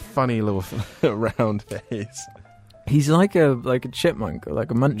very funny little round face. He's like a chipmunk or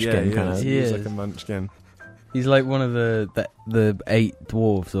like a munchkin kind of. He is like a munchkin. He's like one of the 8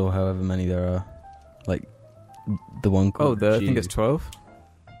 dwarves or however many there are. Like the one called I think it's 12.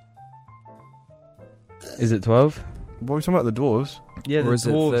 Is it 12? What are we talking about, the dwarves? Yeah, the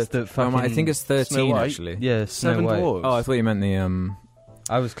dwarves that fucking... I think it's 13 actually. Yeah, 7 dwarves. Oh, I thought you meant the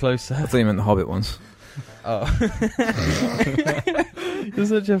I was closer. I thought you meant the Hobbit ones. Oh. You're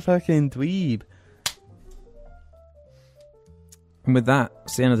such a fucking dweeb. And with that,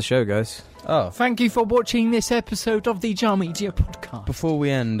 it's the end of the show, guys. Oh, thank you for watching this episode of the Jar Media podcast. Before we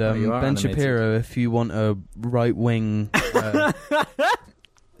end, Ben Shapiro, if you want a right-wing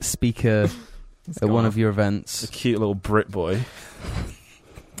speaker at one of your events, a cute little Brit boy,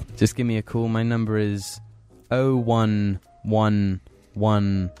 just give me a call. My number is 01111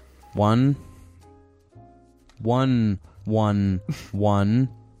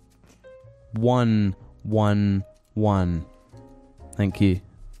 111. Thank you.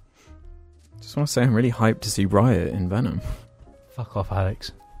 Just want to say I'm really hyped to see Riot in Venom. Fuck off,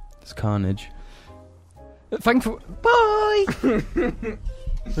 Alex. It's carnage. Thankful. Bye.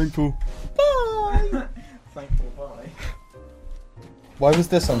 Thankful. Bye. Thankful. Bye. Why was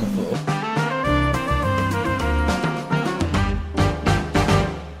this on the floor?